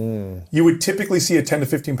foods. You would typically see a 10 to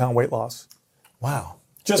 15 pound weight loss. Wow.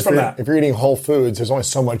 Just from that. If you're eating whole foods, there's only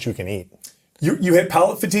so much you can eat. You hit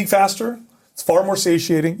palate fatigue faster. It's far more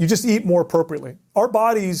satiating. You just eat more appropriately. Our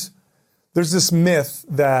bodies, there's this myth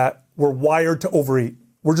that we're wired to overeat.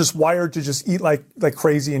 We're just wired to just eat like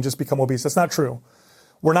crazy and just become obese. That's not true.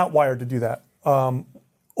 We're not wired to do that.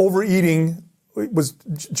 Overeating was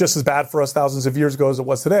just as bad for us thousands of years ago as it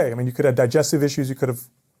was today. I mean, you could have digestive issues. You could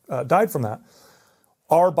have died from that.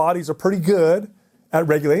 Our bodies are pretty good at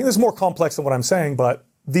regulating. This is more complex than what I'm saying, but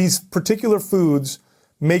these particular foods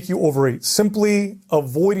make you overeat. Simply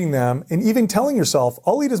avoiding them and even telling yourself,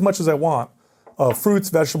 I'll eat as much as I want. Fruits,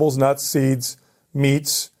 vegetables, nuts, seeds,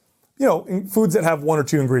 meats, foods that have 1 or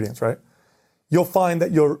 2 ingredients, right? You'll find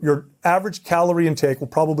that your average calorie intake will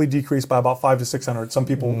probably decrease by about 500 to 600. Some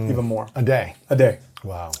people even more. A day.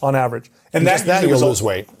 Wow. On average. And just that you'll lose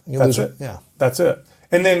weight. That's it. Yeah. That's it.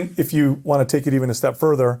 And then if you want to take it even a step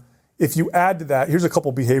further, if you add to that, here's a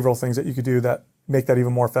couple behavioral things that you could do that make that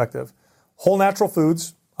even more effective. Whole natural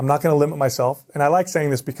foods. I'm not going to limit myself. And I like saying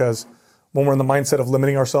this because when we're in the mindset of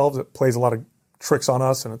limiting ourselves, it plays a lot of tricks on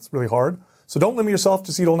us and it's really hard. So don't limit yourself,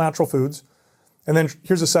 just eat all natural foods. And then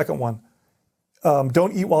here's the second one.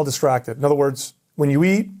 Don't eat while distracted. In other words, when you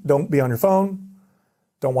eat, don't be on your phone,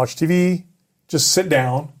 don't watch TV, just sit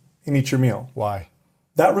down and eat your meal. Why?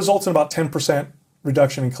 That results in about 10%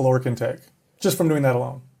 reduction in caloric intake, just from doing that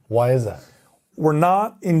alone. Why is that? We're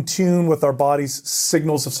not in tune with our body's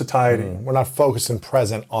signals of satiety. We're not focused and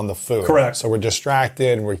present on the food. Correct. So we're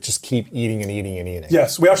distracted and we just keep eating and eating and eating.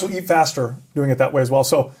 Yes, we actually eat faster doing it that way as well.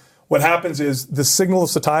 So what happens is the signal of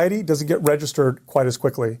satiety doesn't get registered quite as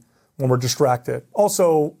quickly when we're distracted.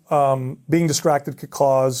 Also, being distracted could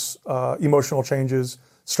cause emotional changes,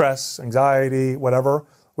 stress, anxiety, whatever,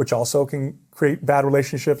 which also can create bad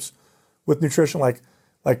relationships with nutrition. Like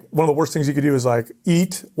one of the worst things you could do is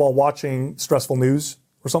eat while watching stressful news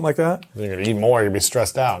or something like that. You're going to eat more, you'll be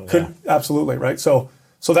stressed out. Absolutely, right? So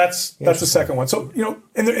that's the second one. So,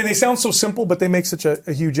 and they sound so simple, but they make such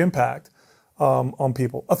a huge impact on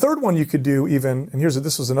people. A third one you could do even, and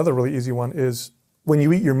this was another really easy one, is when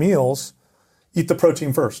you eat your meals, eat the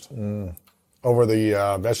protein first. Over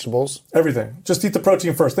the vegetables? Everything. Just eat the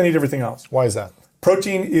protein first, then eat everything else. Why is that?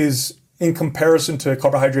 Protein is, in comparison to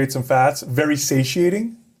carbohydrates and fats, very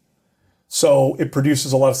satiating. So it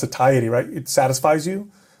produces a lot of satiety, right? It satisfies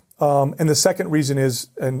you. And the second reason is,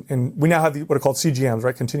 and we now have what are called CGMs,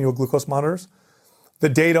 right? Continual glucose monitors. The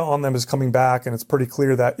data on them is coming back, and it's pretty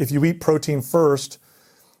clear that if you eat protein first,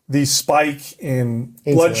 the spike in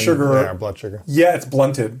blood sugar, it's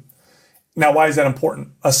blunted. Now, why is that important?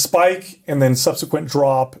 A spike and then subsequent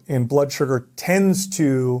drop in blood sugar tends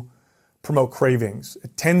to promote cravings.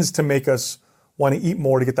 It tends to make us want to eat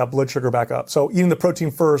more to get that blood sugar back up. So eating the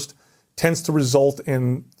protein first tends to result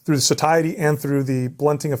in, through the satiety and through the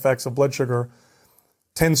blunting effects of blood sugar,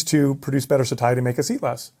 tends to produce better satiety, make us eat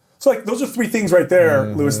less. So those are 3 things right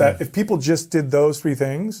there, Lewis, that if people just did those 3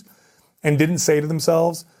 things and didn't say to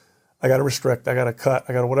themselves, I got to restrict, I got to cut,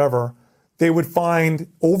 I got to whatever, they would find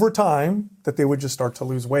over time that they would just start to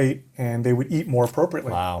lose weight and they would eat more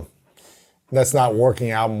appropriately. Wow. That's not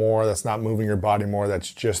working out more, that's not moving your body more,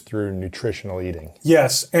 that's just through nutritional eating.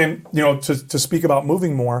 Yes, and to speak about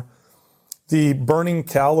moving more, the burning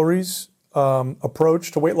calories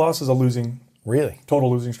approach to weight loss is a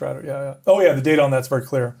total losing strategy. Yeah. Oh yeah, the data on that's very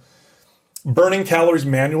clear. Burning calories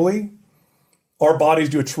manually, our bodies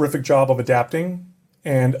do a terrific job of adapting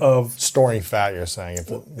and of storing fat, you're saying.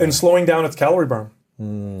 And slowing down its calorie burn.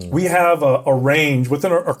 We have a range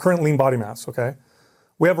within our current lean body mass, okay?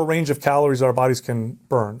 We have a range of calories our bodies can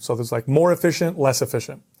burn. So there's more efficient, less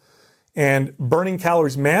efficient. And burning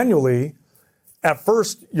calories manually, at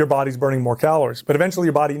first your body's burning more calories, but eventually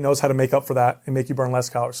your body knows how to make up for that and make you burn less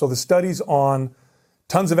calories. So the studies on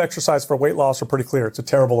tons of exercise for weight loss are pretty clear. It's a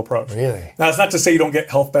terrible approach. Really? Now, it's not to say you don't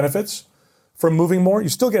get health benefits from moving more. You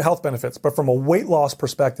still get health benefits, but from a weight loss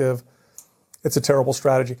perspective, it's a terrible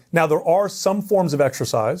strategy. Now, there are some forms of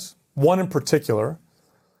exercise, one in particular,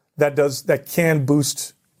 that can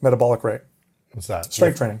boost metabolic rate. What's that?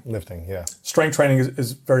 Strength training. Lifting, yeah. Strength training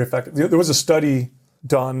is very effective. There was a study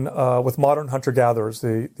done with modern hunter-gatherers,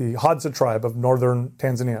 the Hadza tribe of northern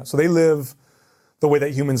Tanzania. So they live the way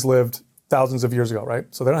that humans lived thousands of years ago, right?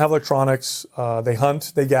 So they don't have electronics. They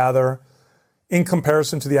hunt, they gather. In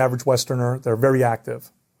comparison to the average Westerner, they're very active.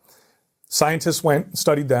 Scientists went and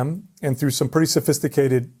studied them, and through some pretty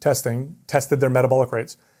sophisticated testing, tested their metabolic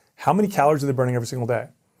rates. How many calories are they burning every single day?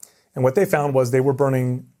 And what they found was they were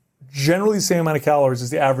burning generally the same amount of calories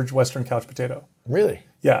as the average Western couch potato. Really?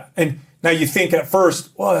 Yeah. And now you think at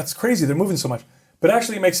first, well, that's crazy. They're moving so much. But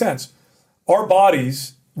actually it makes sense. Our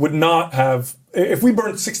bodies would not have, if we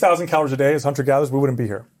burned 6,000 calories a day as hunter-gatherers, we wouldn't be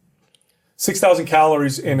here. 6,000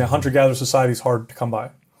 calories in a hunter-gatherer society is hard to come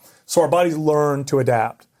by. So our bodies learn to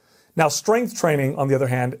adapt. Now, strength training, on the other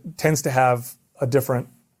hand, tends to have a different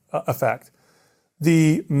effect.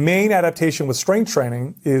 The main adaptation with strength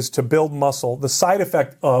training is to build muscle, the side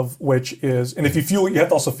effect of which is, and if you fuel it, you have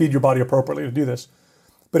to also feed your body appropriately to do this.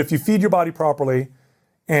 But if you feed your body properly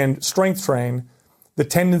and strength train, the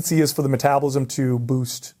tendency is for the metabolism to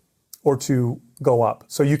boost or to go up.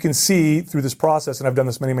 So you can see through this process, and I've done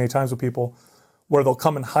this many, many times with people, where they'll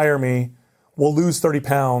come and hire me, we'll lose 30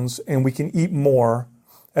 pounds, and we can eat more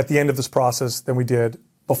at the end of this process than we did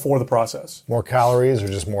before the process. More calories or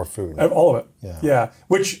just more food? All of it. Yeah.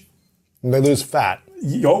 Which... And they lose fat.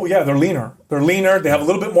 Oh, yeah, they're leaner. They're leaner. They have a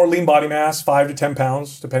little bit more lean body mass, 5 to 10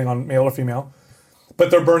 pounds, depending on male or female. But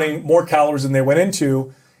they're burning more calories than they went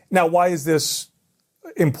into. Now, why is this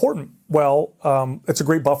important? Well, it's a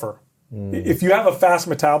great buffer. If you have a fast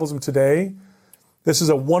metabolism today, this is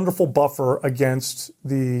a wonderful buffer against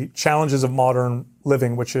the challenges of modern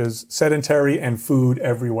living, which is sedentary and food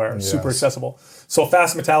everywhere, super accessible. So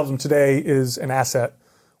fast metabolism today is an asset,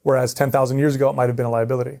 whereas 10,000 years ago, it might have been a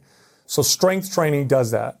liability. So strength training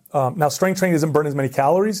does that. Now, strength training doesn't burn as many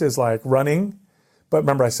calories as like running. But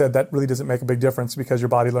remember, I said that really doesn't make a big difference because your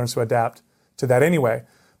body learns to adapt to that anyway.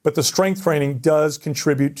 But the strength training does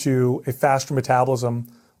contribute to a faster metabolism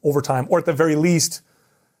over time, or at the very least,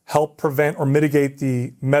 help prevent or mitigate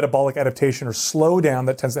the metabolic adaptation or slowdown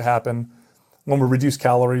that tends to happen when we reduce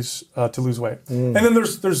calories to lose weight. And then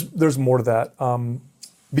there's more to that.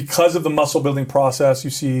 Because of the muscle building process, you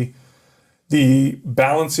see the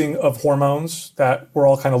balancing of hormones that we're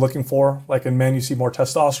all kind of looking for. Like in men, you see more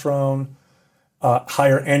testosterone,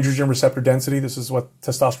 higher androgen receptor density. This is what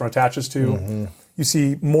testosterone attaches to. You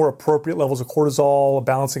see more appropriate levels of cortisol, a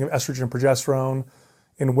balancing of estrogen and progesterone.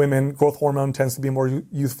 In women, growth hormone tends to be more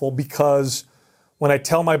youthful because when I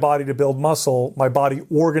tell my body to build muscle, my body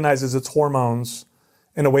organizes its hormones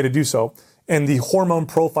in a way to do so. And the hormone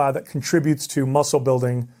profile that contributes to muscle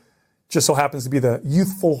building just so happens to be the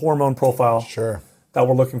youthful hormone profile that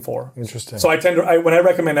we're looking for. Interesting. So when I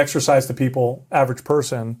recommend exercise to people, average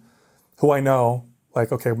person, who I know,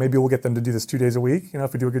 like, okay, maybe we'll get them to do this 2 days a week,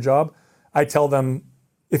 if we do a good job. I tell them,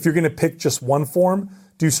 if you're going to pick just one form,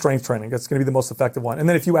 do strength training. That's going to be the most effective one. And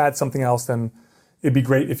then if you add something else, then it'd be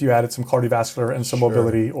great if you added some cardiovascular and some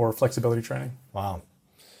mobility or flexibility training. Wow.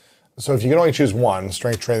 So if you can only choose one,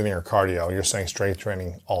 strength training or cardio, you're saying strength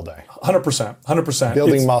training all day. 100%.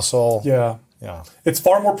 Building muscle. Yeah. It's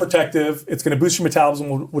far more protective. It's going to boost your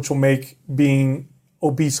metabolism, which will make being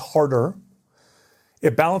obese harder.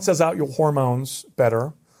 It balances out your hormones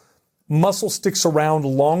better. Muscle sticks around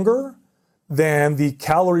longer than the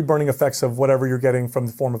calorie burning effects of whatever you're getting from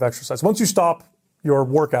the form of exercise. Once you stop your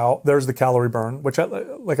workout, there's the calorie burn, which,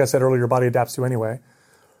 like I said earlier, your body adapts to anyway.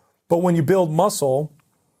 But when you build muscle,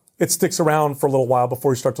 it sticks around for a little while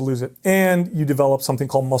before you start to lose it. And you develop something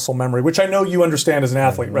called muscle memory, which I know you understand as an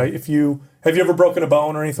athlete, right? Have you ever broken a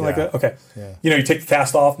bone or anything like that? Okay. Yeah. You take the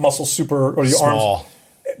cast off, muscle or your arms.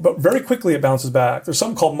 But very quickly it bounces back. There's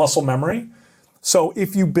something called muscle memory. So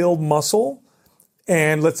if you build muscle,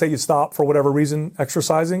 and let's say you stop for whatever reason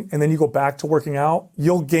exercising, and then you go back to working out,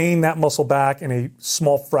 you'll gain that muscle back in a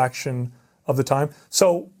small fraction of the time.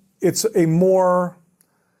 So it's a more,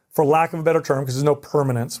 for lack of a better term, because there's no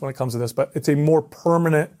permanence when it comes to this, but it's a more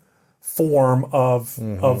permanent form of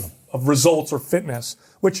results or fitness,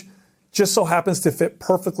 which just so happens to fit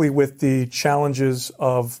perfectly with the challenges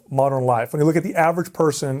of modern life. When you look at the average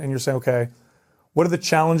person and you're saying, okay, what are the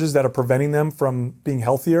challenges that are preventing them from being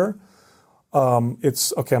healthier?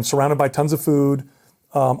 It's, okay, I'm surrounded by tons of food.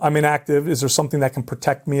 I'm inactive. Is there something that can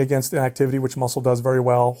protect me against inactivity, which muscle does very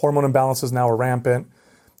well? Hormone imbalances now are rampant.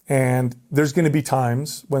 And there's going to be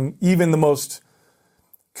times when even the most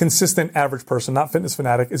consistent average person, not fitness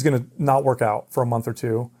fanatic, is going to not work out for a month or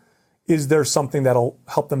two. Is there something that'll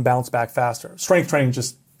help them bounce back faster? Strength training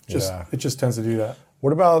it just tends to do that.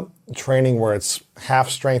 What about training where it's half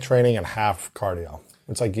strength training and half cardio?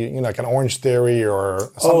 It's like, like an Orange Theory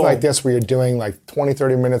or something like this where you're doing like 20,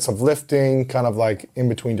 30 minutes of lifting, kind of like in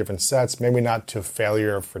between different sets, maybe not to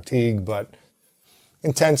failure or fatigue, but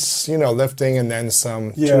intense, lifting and then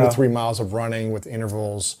some 2 to 3 miles of running with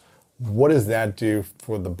intervals. What does that do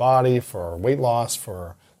for the body, for weight loss,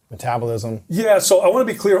 for metabolism? Yeah, so I want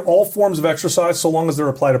to be clear, all forms of exercise, so long as they're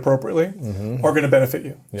applied appropriately, are going to benefit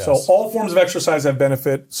you. Yes. So all forms of exercise have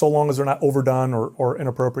benefit so long as they're not overdone or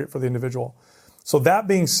inappropriate for the individual. So that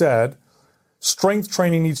being said, strength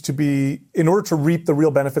training needs to be, in order to reap the real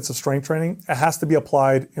benefits of strength training, it has to be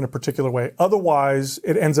applied in a particular way. Otherwise,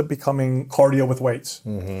 it ends up becoming cardio with weights.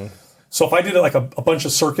 So if I did like a bunch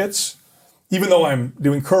of circuits, even though I'm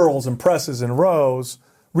doing curls and presses and rows,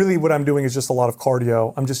 really what I'm doing is just a lot of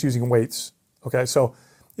cardio. I'm just using weights. Okay, so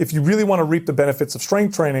if you really want to reap the benefits of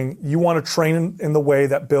strength training, you want to train in the way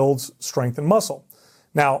that builds strength and muscle.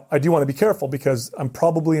 Now, I do want to be careful because I'm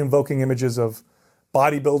probably invoking images of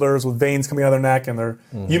bodybuilders with veins coming out of their neck and they're,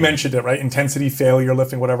 you mentioned it, right? Intensity, failure,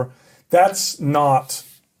 lifting, whatever. That's not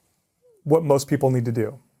what most people need to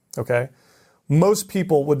do, okay? Most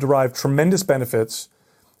people would derive tremendous benefits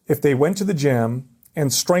if they went to the gym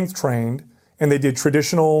and strength trained and they did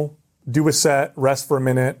traditional do a set, rest for a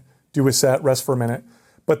minute, do a set, rest for a minute.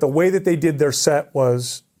 But the way that they did their set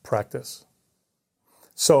was practice.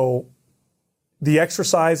 So the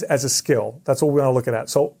exercise as a skill, that's what we want to look at.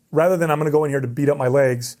 So rather than I'm going to go in here to beat up my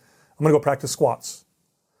legs, I'm going to go practice squats.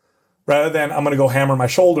 Rather than I'm going to go hammer my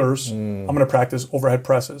shoulders, I'm going to practice overhead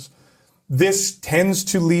presses. This tends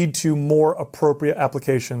to lead to more appropriate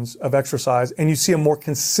applications of exercise, and you see a more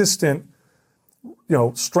consistent,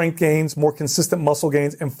 strength gains, more consistent muscle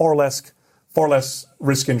gains, and far less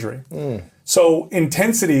risk injury. So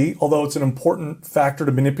intensity, although it's an important factor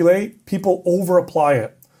to manipulate, people over-apply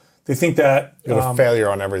it. They think that you have a failure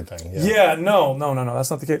on everything. No,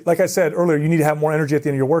 that's not the case. Like I said earlier, you need to have more energy at the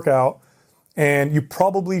end of your workout, and you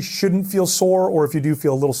probably shouldn't feel sore, or if you do,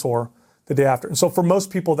 feel a little sore the day after. And so for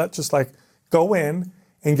most people, that's just like go in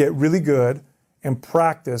and get really good and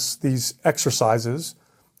practice these exercises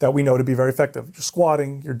that we know to be very effective. You're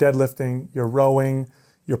squatting, you're deadlifting, you're rowing,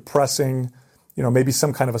 you're pressing, maybe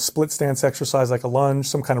some kind of a split stance exercise like a lunge,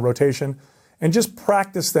 some kind of rotation, and just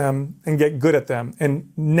practice them and get good at them.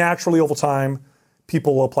 And naturally over time,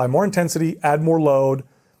 people will apply more intensity, add more load,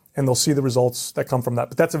 and they'll see the results that come from that.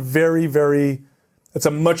 But that's it's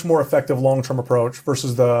a much more effective long-term approach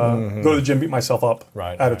versus the go to the gym, beat myself up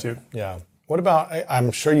attitude. Right. Yeah. What about,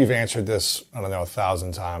 I'm sure you've answered this,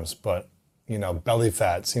 1,000 times, but belly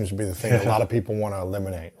fat seems to be the thing that a lot of people want to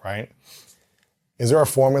eliminate, right? Is there a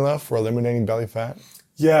formula for eliminating belly fat?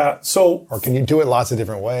 Yeah, so... Or can you do it lots of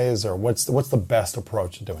different ways, or what's the best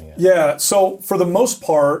approach to doing it? Yeah, so for the most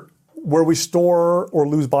part, where we store or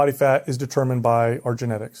lose body fat is determined by our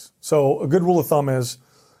genetics. So a good rule of thumb is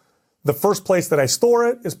the first place that I store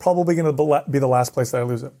it is probably going to be the last place that I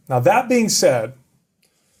lose it. Now, that being said,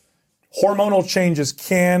 hormonal changes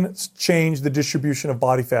can change the distribution of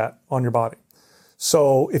body fat on your body.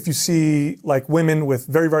 So if you see like women with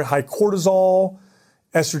very, very high cortisol,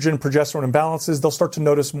 estrogen, progesterone imbalances, they'll start to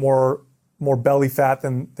notice more belly fat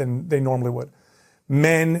than they normally would.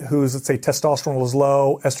 Men whose, let's say, testosterone is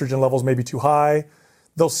low, estrogen levels may be too high,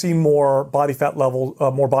 they'll see more body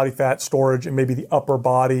fat storage in maybe the upper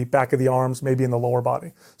body, back of the arms, maybe in the lower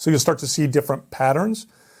body. So you'll start to see different patterns.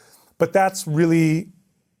 But that's really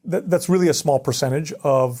a small percentage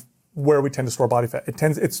of where we tend to store body fat.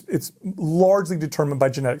 It's largely determined by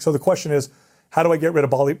genetics. So the question is, how do I get rid of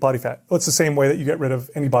body fat? Well, it's the same way that you get rid of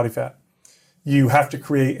any body fat. You have to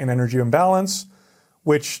create an energy imbalance,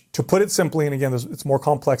 which, to put it simply, and again, it's more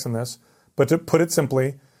complex than this, but to put it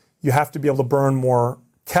simply, you have to be able to burn more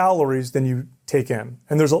calories than you take in.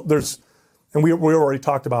 And and we already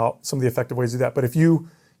talked about some of the effective ways to do that. But if you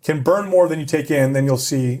can burn more than you take in, then you'll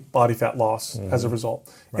see body fat loss as a result.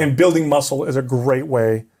 Right. And building muscle is a great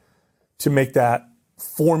way to make that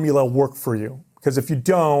formula work for you. Because if you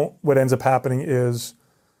don't, what ends up happening is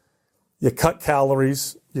you cut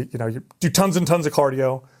calories, you do tons and tons of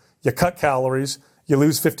cardio, you cut calories, you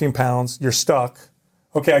lose 15 pounds, you're stuck.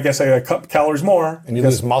 Okay, I guess I gotta cut calories more. And you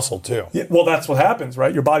lose muscle too. Yeah, well, that's what happens,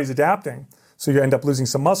 right? Your body's adapting. So you end up losing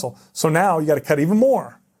some muscle. So now you gotta cut even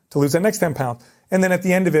more to lose that next 10 pounds. And then at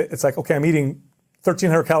the end of it, it's like, okay, I'm eating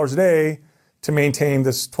 1,300 calories a day to maintain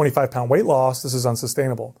this 25-pound weight loss. This is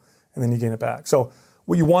unsustainable. And then you gain it back. So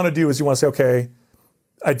what you want to do is you want to say, okay,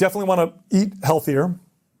 I definitely want to eat healthier,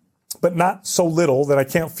 but not so little that I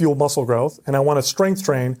can't fuel muscle growth. And I want to strength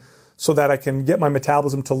train so that I can get my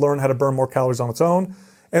metabolism to learn how to burn more calories on its own.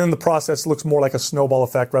 And then the process looks more like a snowball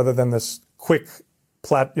effect rather than this quick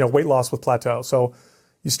weight loss with plateau. So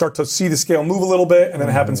you start to see the scale move a little bit, and then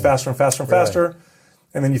it happens faster and faster and faster,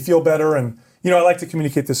 and then you feel better. And I like to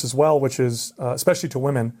communicate this as well, which is especially to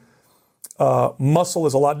women. Muscle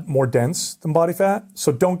is a lot more dense than body fat,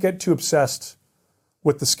 so don't get too obsessed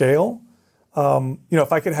with the scale.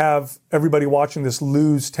 If I could have everybody watching this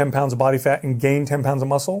lose 10 pounds of body fat and gain 10 pounds of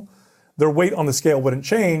muscle, their weight on the scale wouldn't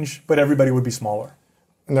change, but everybody would be smaller.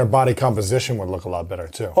 And their body composition would look a lot better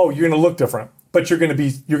too. Oh, you're going to look different, but you're going to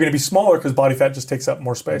be smaller because body fat just takes up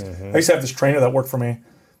more space. I used to have this trainer that worked for me.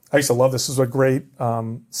 I used to love this. This was a great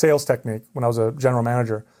sales technique when I was a general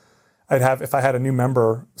manager. If I had a new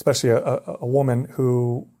member, especially a woman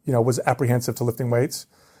who was apprehensive to lifting weights,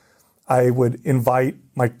 I would invite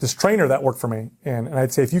this trainer that worked for me in, and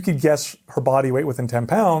I'd say, if you could guess her body weight within 10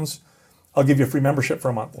 pounds, I'll give you a free membership for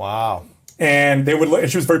a month. Wow. And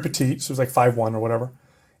she was very petite. She was like 5'1" or whatever.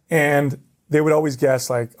 And they would always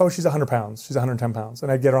guess oh, she's 100 pounds. She's 110 pounds.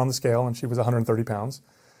 And I'd get her on the scale and she was 130 pounds.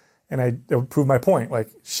 And it would prove my point.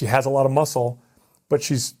 She has a lot of muscle, but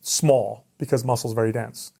she's small because muscle's very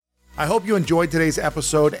dense. I hope you enjoyed today's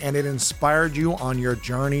episode and it inspired you on your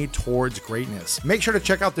journey towards greatness. Make sure to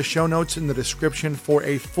check out the show notes in the description for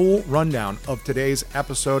a full rundown of today's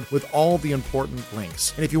episode with all the important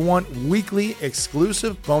links. And if you want weekly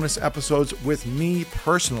exclusive bonus episodes with me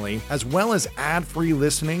personally, as well as ad-free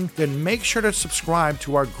listening, then make sure to subscribe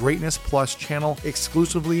to our Greatness Plus channel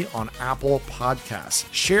exclusively on Apple Podcasts.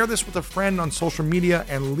 Share this with a friend on social media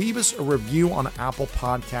and leave us a review on Apple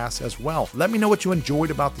Podcasts as well. Let me know what you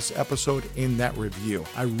enjoyed about this episode in that review.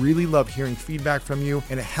 I really love hearing feedback from you,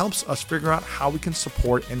 and it helps us figure out how we can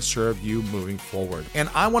support and serve you moving forward.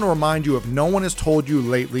 And I want to remind you, if no one has told you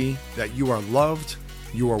lately, that you are loved,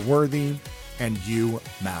 you are worthy, and you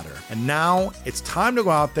matter. And now it's time to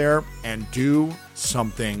go out there and do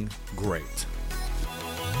something great.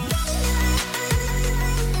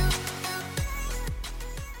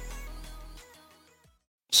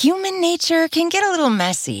 Human nature can get a little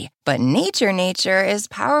messy, but nature is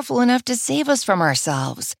powerful enough to save us from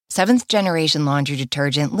ourselves. Seventh Generation Laundry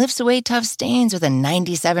Detergent lifts away tough stains with a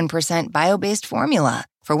 97% bio-based formula.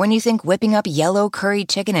 For when you think whipping up yellow curry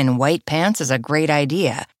chicken in white pants is a great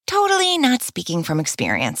idea. Totally not speaking from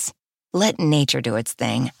experience. Let nature do its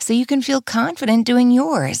thing so you can feel confident doing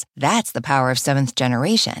yours. That's the power of Seventh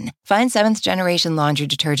Generation. Find Seventh Generation Laundry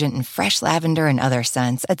Detergent in fresh lavender and other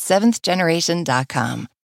scents at seventhgeneration.com.